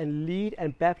life and lead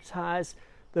and baptize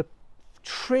the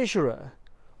treasurer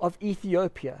of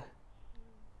Ethiopia,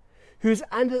 who's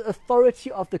under the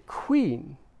authority of the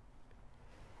queen.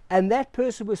 And that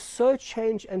person was so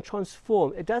changed and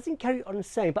transformed. It doesn't carry on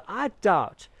saying, but I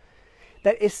doubt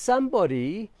that if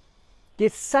somebody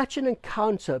gets such an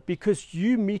encounter because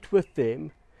you meet with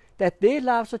them, that their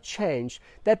lives are changed,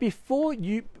 that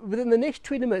within the next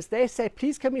 20 minutes, they say,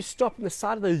 please can we stop on the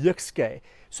side of the Yukske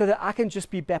so that I can just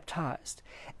be baptized.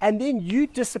 And then you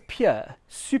disappear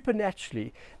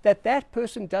supernaturally, that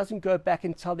person doesn't go back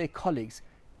and tell their colleagues,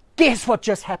 guess what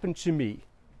just happened to me?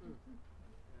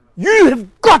 You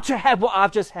have got to have what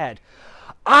I've just had.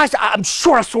 I'm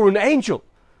sure I saw an angel.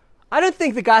 I don't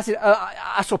think the guy said,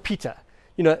 I saw Peter,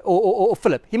 or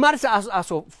Philip. He might have said, I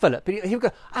saw Philip. But he would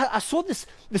go, I saw this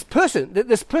person.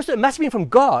 This person, it must have been from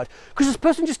God, because this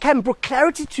person just came and brought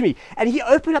clarity to me. And he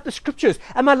opened up the scriptures,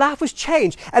 and my life was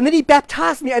changed. And then he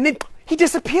baptized me, and then he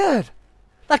disappeared.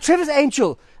 Like Trevor's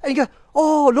angel. And you go,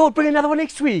 oh, Lord, bring another one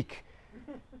next week.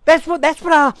 That's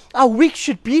what our week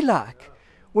should be like.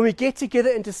 When we get together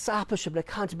in discipleship and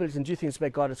accountability and do things the way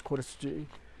God has called us to do.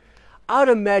 I would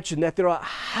imagine that there are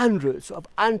hundreds of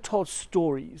untold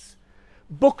stories,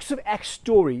 books of Acts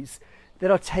stories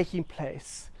that are taking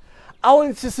place. I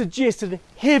want to suggest that in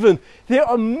heaven there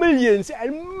are millions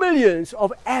and millions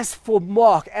of as for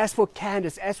Mark, as for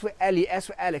Candace, as for Ali, as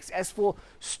for Alex, as for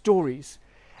stories.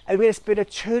 And we're going to spend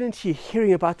eternity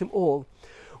hearing about them all.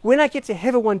 When I get to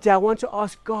heaven one day, I want to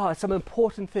ask God some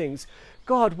important things.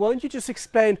 God, won't you just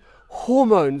explain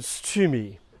hormones to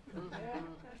me?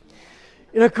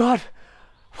 God,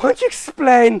 won't you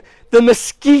explain the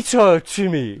mosquito to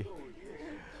me?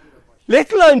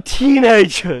 Let alone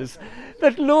teenagers.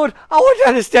 But Lord, I want to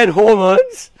understand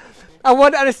hormones. I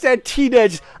want to understand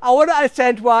teenagers. I want to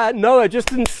understand why Noah just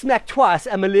didn't smack twice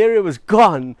and malaria was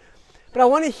gone. But I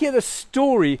want to hear the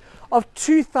story of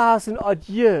 2,000 odd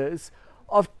years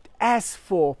of as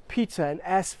for Peter, and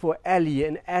as for Ali,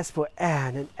 and as for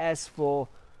Anne, and as for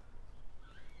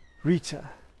Rita.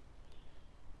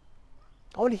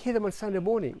 I want to hear them on Sunday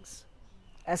mornings.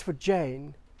 As for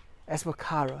Jane, as for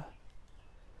Kara.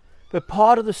 But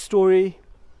part of the story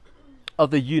of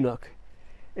the eunuch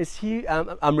is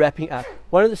I'm wrapping up.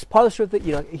 Part of the story of the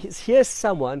eunuch is here's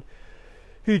someone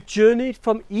who journeyed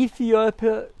from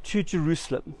Ethiopia to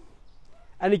Jerusalem.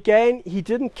 And again, he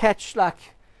didn't catch the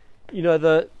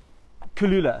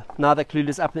Kulula. Now that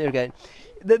Kulula's up in there again.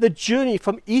 The journey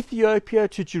from Ethiopia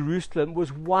to Jerusalem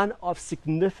was one of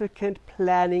significant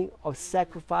planning, of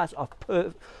sacrifice, of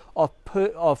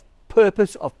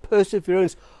purpose, of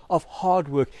perseverance, of hard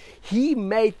work. He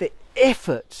made the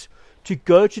effort to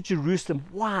go to Jerusalem.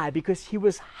 Why? Because he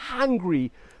was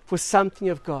hungry for something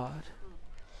of God.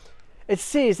 It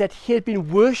says that he had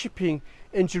been worshipping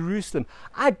in Jerusalem.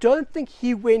 I don't think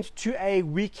he went to a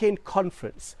weekend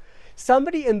conference.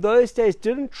 Somebody in those days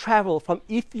didn't travel from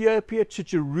Ethiopia to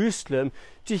Jerusalem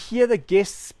to hear the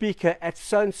guest speaker at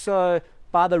so-and-so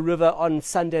by the river on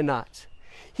Sunday night.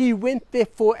 He went there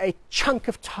for a chunk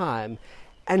of time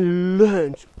and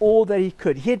learned all that he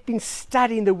could. He had been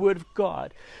studying the Word of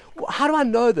God. How do I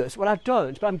know this? Well, I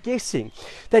don't, but I'm guessing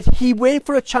that he went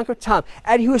for a chunk of time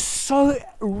and he was so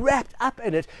wrapped up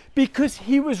in it because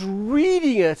he was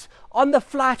reading it on the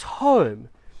flight home.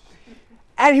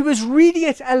 And he was reading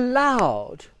it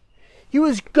aloud. He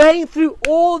was going through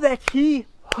all that he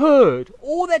heard,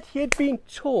 all that he had been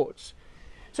taught.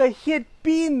 So he had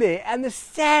been there. And the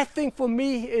sad thing for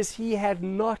me is he had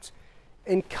not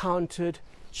encountered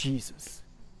Jesus.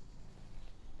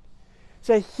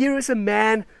 So here is a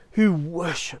man who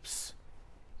worships,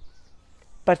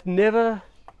 but never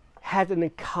had an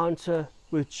encounter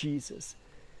with Jesus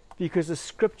because the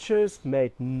scriptures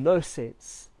made no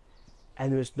sense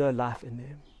and there was no life in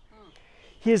them.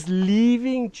 He is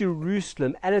leaving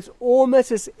Jerusalem, and it's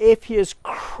almost as if he is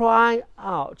crying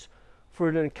out for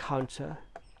an encounter.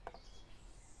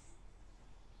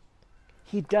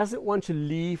 He doesn't want to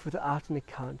leave without an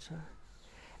encounter.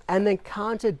 And the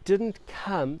encounter didn't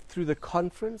come through the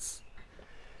conference.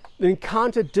 The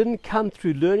encounter didn't come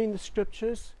through learning the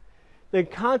scriptures. The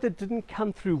encounter didn't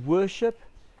come through worship.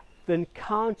 The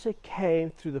encounter came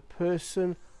through the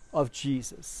person of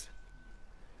Jesus,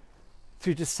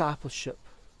 through discipleship,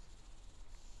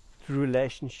 through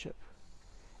relationship.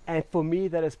 And for me,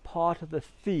 that is part of the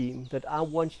theme that I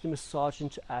want you to massage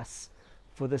into us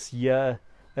for this year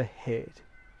ahead.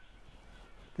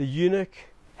 The eunuch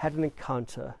had an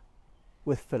encounter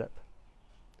with Philip,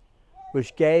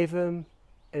 which gave him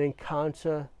an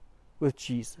encounter with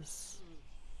Jesus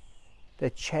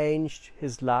that changed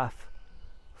his life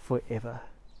forever.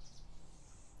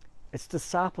 It's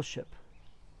discipleship.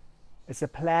 It's a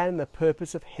plan and the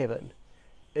purpose of heaven.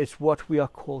 It's what we are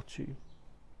called to.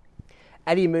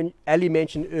 Ali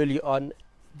mentioned early on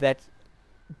that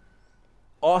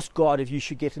ask God if you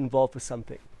should get involved with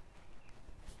something.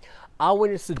 I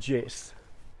want to suggest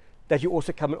that you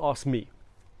also come and ask me.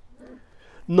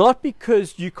 Not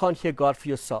because you can't hear God for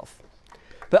yourself,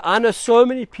 but I know so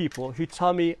many people who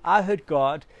tell me, I heard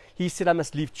God, he said I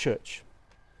must leave church.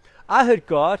 I heard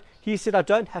God, he said I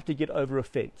don't have to get over a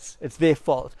fence. It's their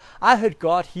fault. I heard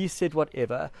God, he said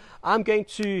whatever. I'm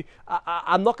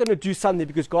not going to do something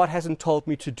because God hasn't told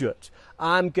me to do it.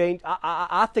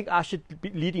 I think I should be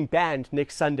leading band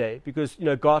next Sunday because,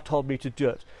 God told me to do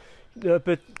it.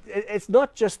 But it's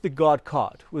not just the God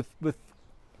card, with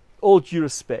all due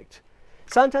respect.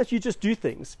 Sometimes you just do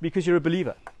things because you're a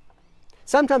believer.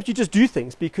 Sometimes you just do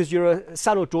things because you're a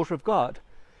son or daughter of God.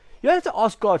 You don't have to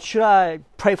ask God, should I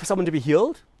pray for someone to be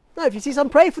healed? No, if you see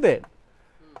someone, pray for them.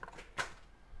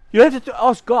 You don't have to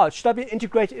ask God, should I be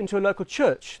integrated into a local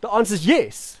church? The answer is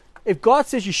yes. If God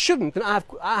says you shouldn't, then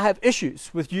I have issues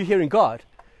with you hearing God.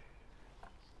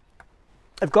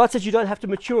 If God says you don't have to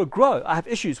mature or grow, I have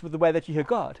issues with the way that you hear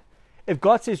God. If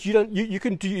God says you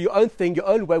can do your own thing, your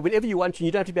own way, whenever you want to, and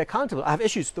you don't have to be accountable, I have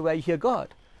issues with the way you hear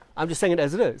God. I'm just saying it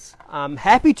as it is. I'm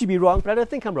happy to be wrong, but I don't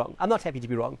think I'm wrong. I'm not happy to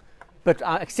be wrong, but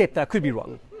I accept that I could be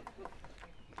wrong.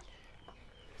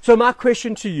 So my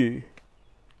question to you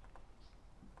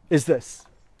is this.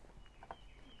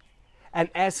 And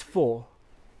as for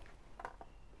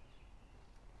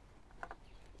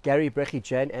Gary, Brecky,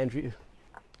 Jan, Andrew,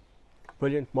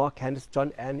 brilliant, Mark, Candice,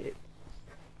 John, and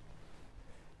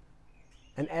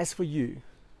as for you,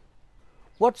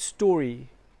 what story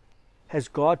has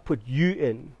God put you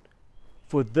in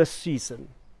for this season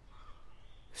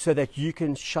so that you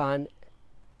can shine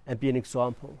and be an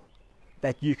example,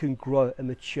 that you can grow and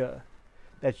mature,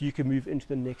 that you can move into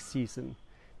the next season,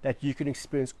 that you can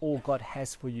experience all God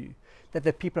has for you, that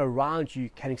the people around you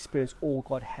can experience all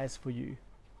God has for you?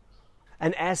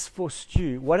 And as for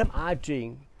Stu, what am I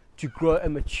doing to grow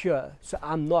and mature so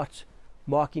I'm not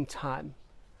marking time,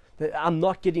 that I'm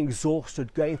not getting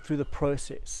exhausted going through the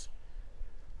process,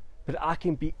 but I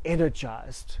can be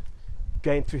energized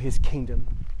going through his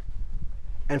kingdom?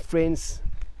 And friends,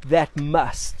 that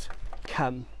must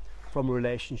come from a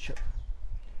relationship.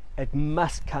 It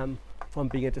must come from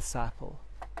being a disciple.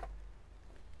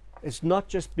 It's not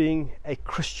just being a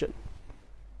Christian.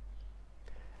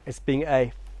 It's being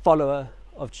a follower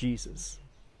of Jesus.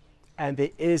 And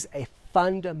there is a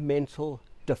fundamental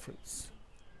difference.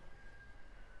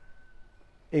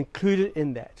 Included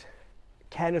in that,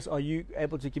 Candice, are you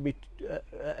able to give me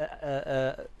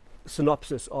a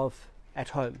synopsis of at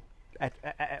home? At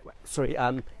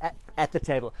the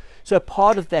table. So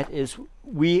part of that is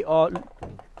we are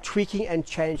tweaking and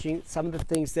changing some of the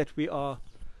things that we are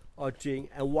doing,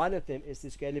 and one of them is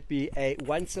there's going to be a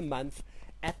once a month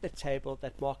at the table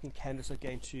that Mark and Candice are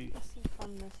going to.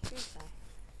 On this Tuesday.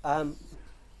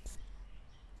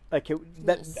 Okay,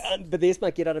 but there's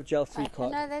my get out of jail free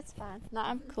card. No, that's fine. No,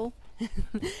 I'm cool.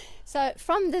 So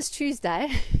from this Tuesday.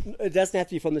 It doesn't have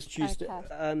to be from this Tuesday.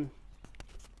 Okay.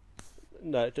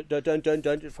 No, don't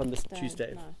do it from this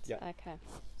Tuesday. No. Yeah. Okay.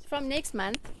 From next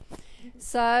month.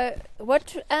 So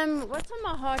what's on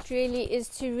my heart really is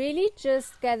to really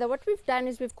just gather. What we've done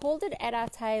is we've called it At Our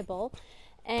Table,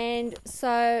 and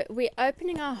so we're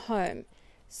opening our home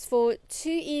for 2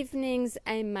 evenings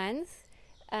a month,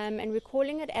 and we're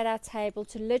calling it At Our Table,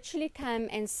 to literally come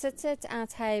and sit at our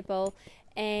table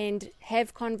and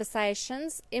have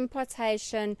conversations,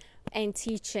 impartation and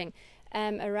teaching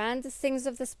around the things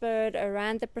of the Spirit,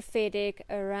 around the prophetic,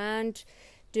 around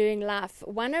doing life.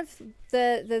 One of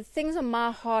the things on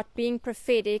my heart being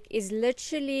prophetic is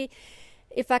literally,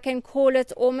 if I can call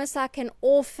it, almost like an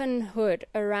orphanhood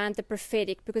around the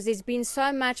prophetic, because there's been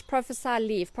so much prophesy,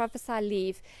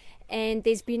 leave, and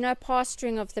there's been no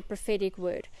pastoring of the prophetic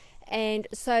word. And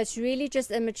so it's really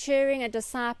just a maturing, a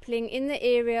discipling in the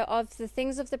area of the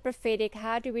things of the prophetic.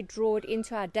 How do we draw it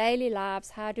into our daily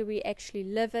lives? How do we actually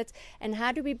live it? And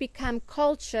how do we become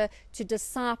culture to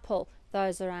disciple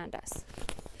those around us?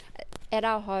 At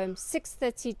our home,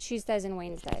 6:30 Tuesdays and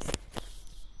Wednesdays.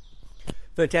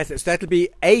 Fantastic. So that'll be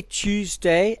a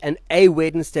Tuesday and a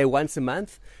Wednesday once a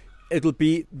month. It'll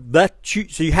be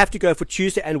so you have to go for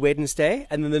Tuesday and Wednesday,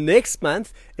 and then the next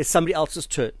month is somebody else's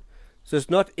turn. So it's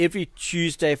not every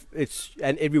Tuesday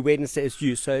and every Wednesday is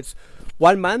you. So it's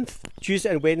 1 month, Tuesday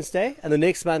and Wednesday, and the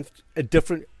next month a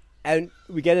different. And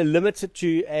we're going to limit it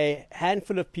to a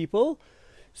handful of people.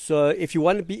 So if you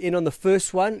want to be in on the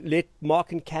first one, let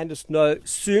Mark and Candace know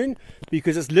soon,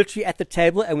 because it's literally at the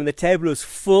table, and when the table is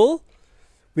full,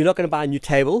 we're not going to buy a new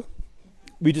table.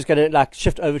 We're just going to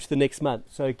shift over to the next month.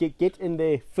 So get in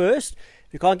there first.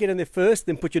 If you can't get in there first,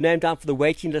 then put your name down for the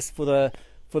waiting list for the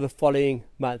following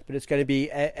month. But it's going to be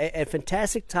a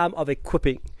fantastic time of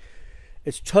equipping.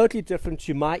 It's totally different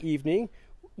to my evening.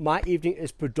 My evening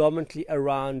is predominantly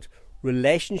around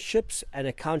relationships and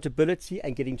accountability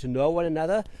and getting to know one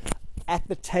another. At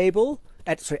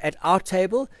our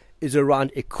table is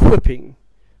around equipping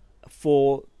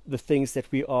for the things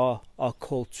that we are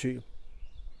called to.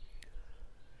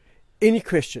 Any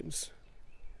questions?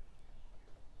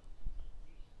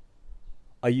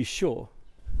 Are you sure?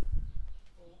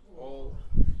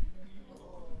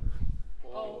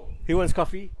 Who wants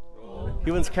coffee?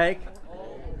 Who wants cake?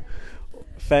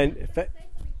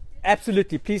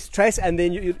 Absolutely. Please, Trace, and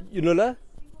then Yunula.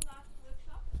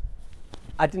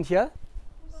 I didn't hear.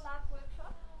 Single life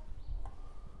workshop.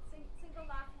 Single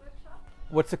life workshop.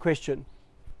 What's the question?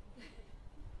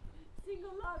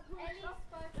 Single life workshop.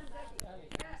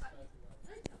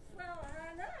 Well,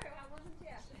 no, I wasn't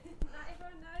here. Now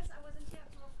everyone knows I wasn't here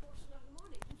for a portion of the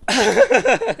morning. I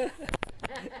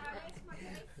rest my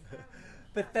case.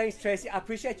 But thanks, Tracy. I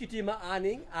appreciate you doing my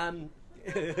ironing.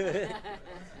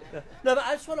 No, but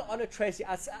I just want to honor Tracy.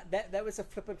 That was a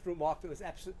flippant remark that was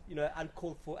absolutely,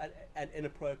 uncalled for and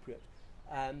inappropriate.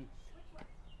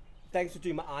 Thanks for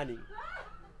doing my ironing.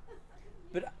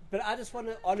 But I just want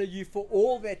to honor you for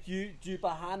all that you do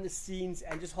behind the scenes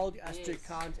and just holding us to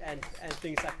account and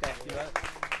things like that.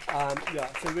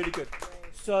 So really good.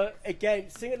 So again,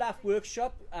 Single Life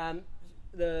Workshop.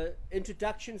 The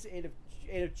introductions end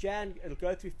of Jan. It'll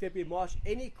go through February, March.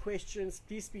 Any questions?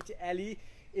 Please speak to Ali.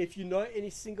 If you know any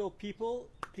single people,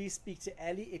 please speak to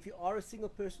Ali. If you are a single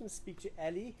person, speak to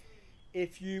Ali.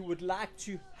 If you would like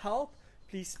to help,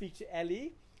 please speak to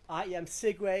Ali. I am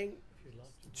segueing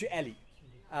to Ali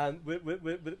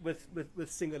with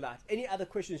Single Life. Any other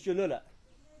questions, Yunula?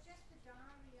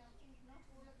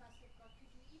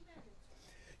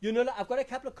 Yunula, I've got a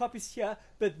couple of copies here,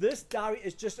 but this diary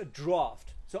is just a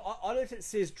draft. So on it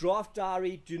says draft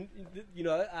diary,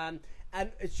 and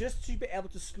it's just to be able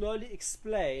to slowly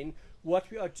explain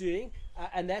what we are doing,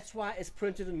 and that's why it's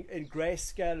printed in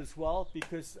grayscale as well,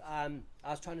 because I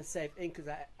was trying to save ink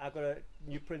because I got a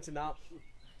new printer now.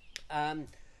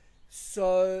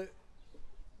 So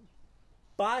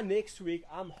by next week,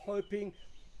 I'm hoping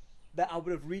that I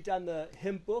would have redone the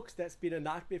hymn books. That's been a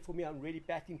nightmare for me. I'm really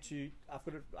batting to, I've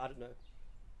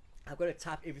got to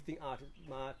type everything out.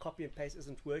 My copy and paste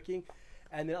isn't working.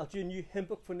 And then I'll do a new hymn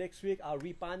book for next week. I'll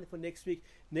rebind it for next week.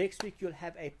 Next week you'll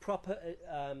have a proper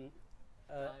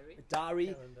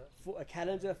diary, for a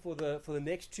calendar for the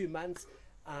next 2 months.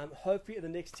 Hopefully in the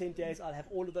next 10 days I'll have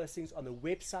all of those things on the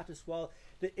website as well.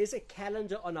 There is a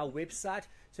calendar on our website.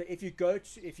 So if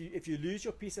you lose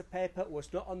your piece of paper, or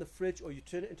it's not on the fridge, or you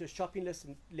turn it into a shopping list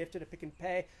and left it at Pick and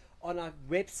Pay, on our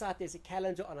website there's a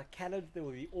calendar. On our calendar there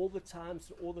will be all the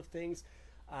times, all the things.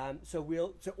 So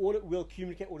we'll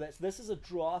communicate all that. So this is a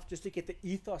draft just to get the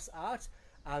ethos out.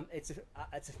 It's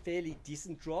a fairly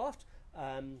decent draft,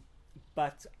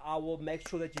 but I will make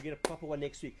sure that you get a proper one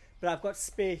next week. But I've got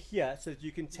spare here so that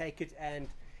you can take it and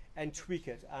tweak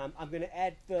it. I'm going to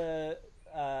add the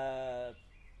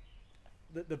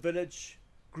village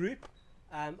group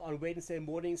on Wednesday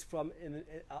mornings.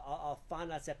 I'll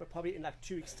finalize that, but probably in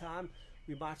 2 weeks' time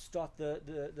we might start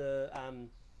the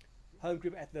home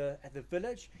group at the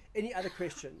village. Any other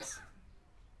questions?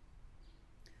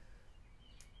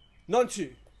 It's not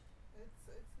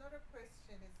a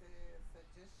question, it's a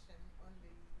suggestion only.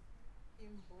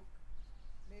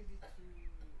 to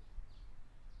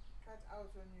cut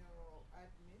out on your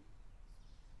admin.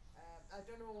 I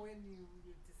don't know when you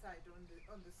will decide on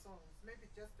the songs. Maybe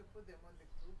just to put them on the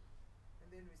group,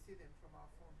 and then we see them from our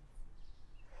phones.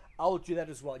 I'll do that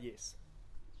as well, yes.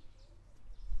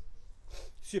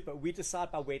 Super. We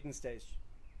decide by Wednesdays.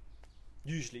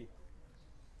 Usually.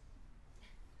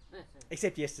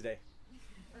 Except yesterday.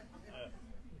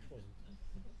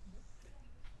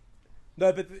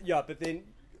 No, but but then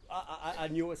I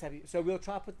knew what was happening. So we'll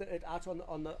try to put it out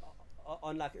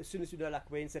on like as soon as you know, like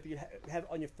Wednesday. But you have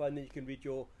it on your phone, then you can read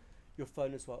your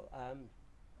phone as well.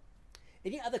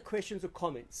 Any other questions or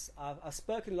comments? I've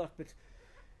spoken a lot, but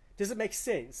does it make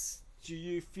sense? Do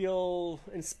you feel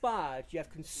inspired? Do you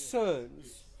have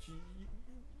concerns?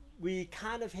 We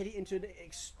kind of heading into an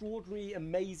extraordinary,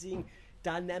 amazing,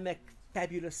 dynamic,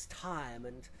 fabulous time.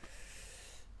 And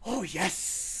oh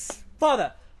yes,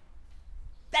 Father,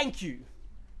 thank you.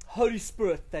 Holy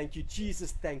Spirit, thank you.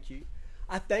 Jesus, thank you.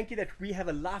 I thank you that we have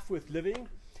a life worth living,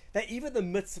 that even in the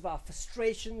midst of our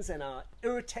frustrations and our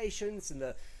irritations and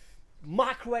the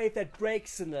microwave that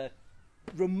breaks and the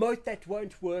remote that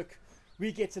won't work,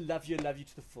 we get to love you and love you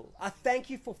to the full. I thank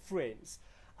you for friends.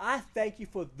 I thank you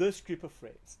for this group of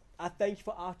friends. I thank you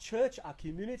for our church, our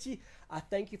community. I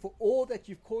thank you for all that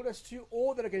you've called us to,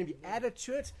 all that are going to be added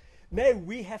to it. May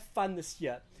we have fun this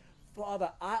year.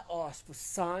 Father, I ask for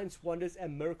signs, wonders,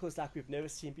 and miracles like we've never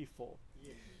seen before.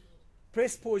 Yes.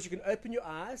 Press pause. You can open your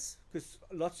eyes, because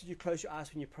lots of you close your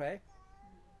eyes when you pray.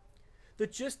 The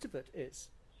gist of it is,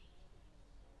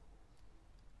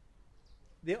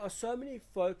 there are so many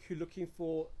folk who are looking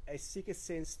for a seeker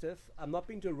sensitive, I'm not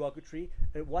being derogatory,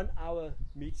 a 1 hour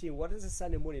meeting. What does a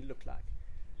Sunday morning look like?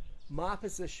 My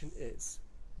position is,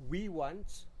 we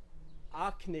want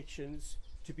our connections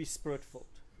to be spirit-filled.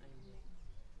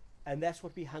 And that's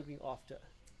what we're hungering after.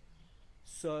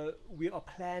 So we are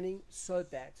planning so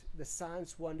that the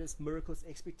signs, wonders, miracles,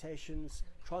 expectations,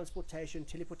 transportation,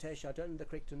 teleportation, I don't know the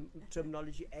correct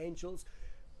terminology, angels,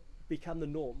 become the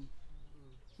norm.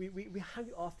 We're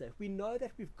hungry after it. We know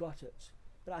that we've got it,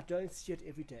 but I don't see it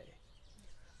every day.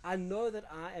 I know that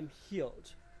I am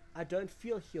healed. I don't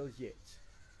feel healed yet,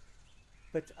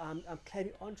 but I'm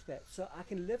claiming onto that. So I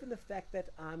can live in the fact that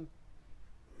I'm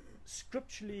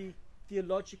scripturally,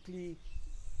 theologically,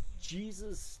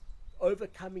 Jesus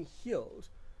overcoming healed,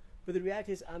 but the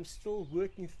reality is I'm still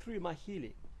working through my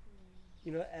healing.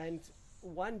 And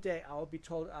one day I'll be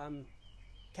told I'm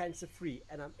cancer free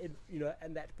and I'm in,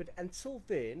 and that, but until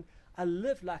then I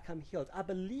live like I'm healed. I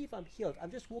believe I'm healed.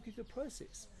 I'm just walking through the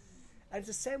process. And it's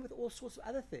the same with all sorts of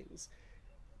other things.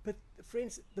 But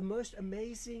friends, the most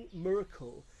amazing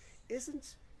miracle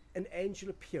isn't an angel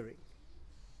appearing.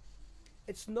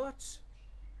 It's not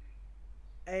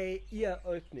a ear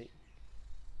opening.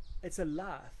 It's a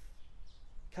life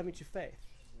coming to faith.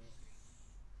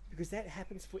 Because that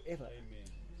happens forever. Amen.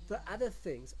 The other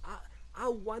things, I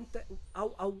want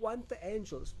the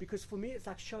angels, because for me it's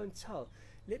like show and tell.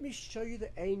 Let me show you the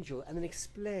angel and then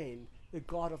explain the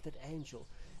God of that angel.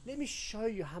 Let me show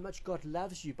you how much God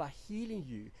loves you by healing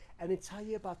you, and then tell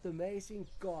you about the amazing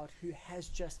God who has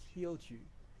just healed you.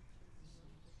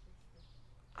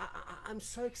 I'm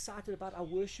so excited about our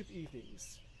worship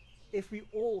evenings. If we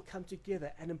all come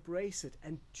together and embrace it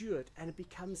and do it, and it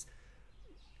becomes,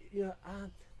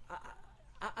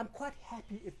 I'm quite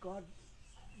happy if God,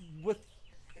 with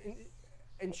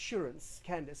insurance,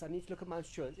 Candace, I need to look at my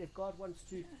insurance. If God wants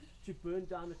to burn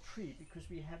down a tree because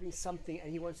we're having something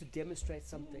and he wants to demonstrate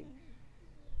something.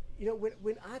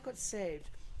 When I got saved,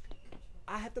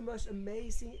 I had the most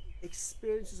amazing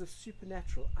experiences of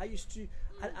supernatural. I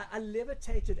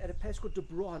levitated at a place called De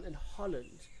Bruin in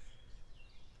Holland,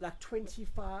 like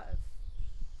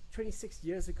 26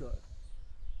 years ago,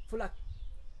 for like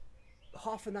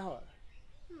half an hour.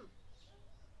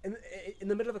 In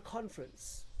the middle of a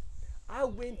conference, I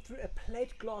went through a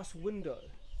plate glass window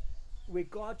where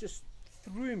God just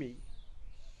threw me.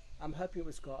 I'm hoping it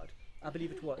was God. I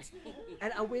believe it was.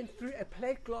 And I went through a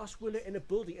plate glass window in a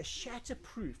building, a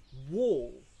shatterproof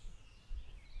wall.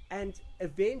 And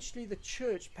eventually the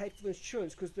church paid for the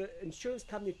insurance, because the insurance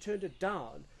company turned it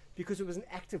down because it was an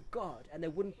act of God, and they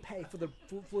wouldn't pay for the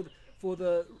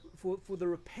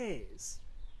repairs.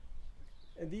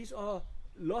 And these are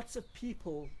lots of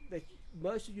people that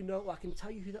most of you know, I can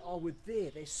tell you who they are, were there,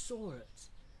 they saw it.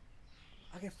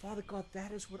 Okay, Father God,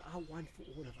 that is what I want for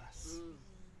all of us.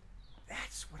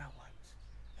 That's what I want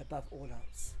above all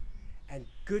else. And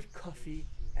good coffee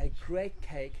and great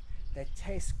cake that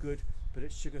tastes good, but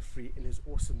it's sugar-free, in his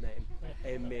awesome name.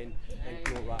 Amen and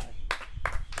glory.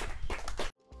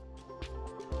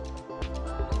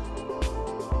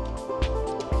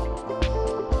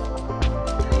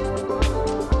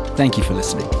 Thank you for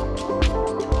listening.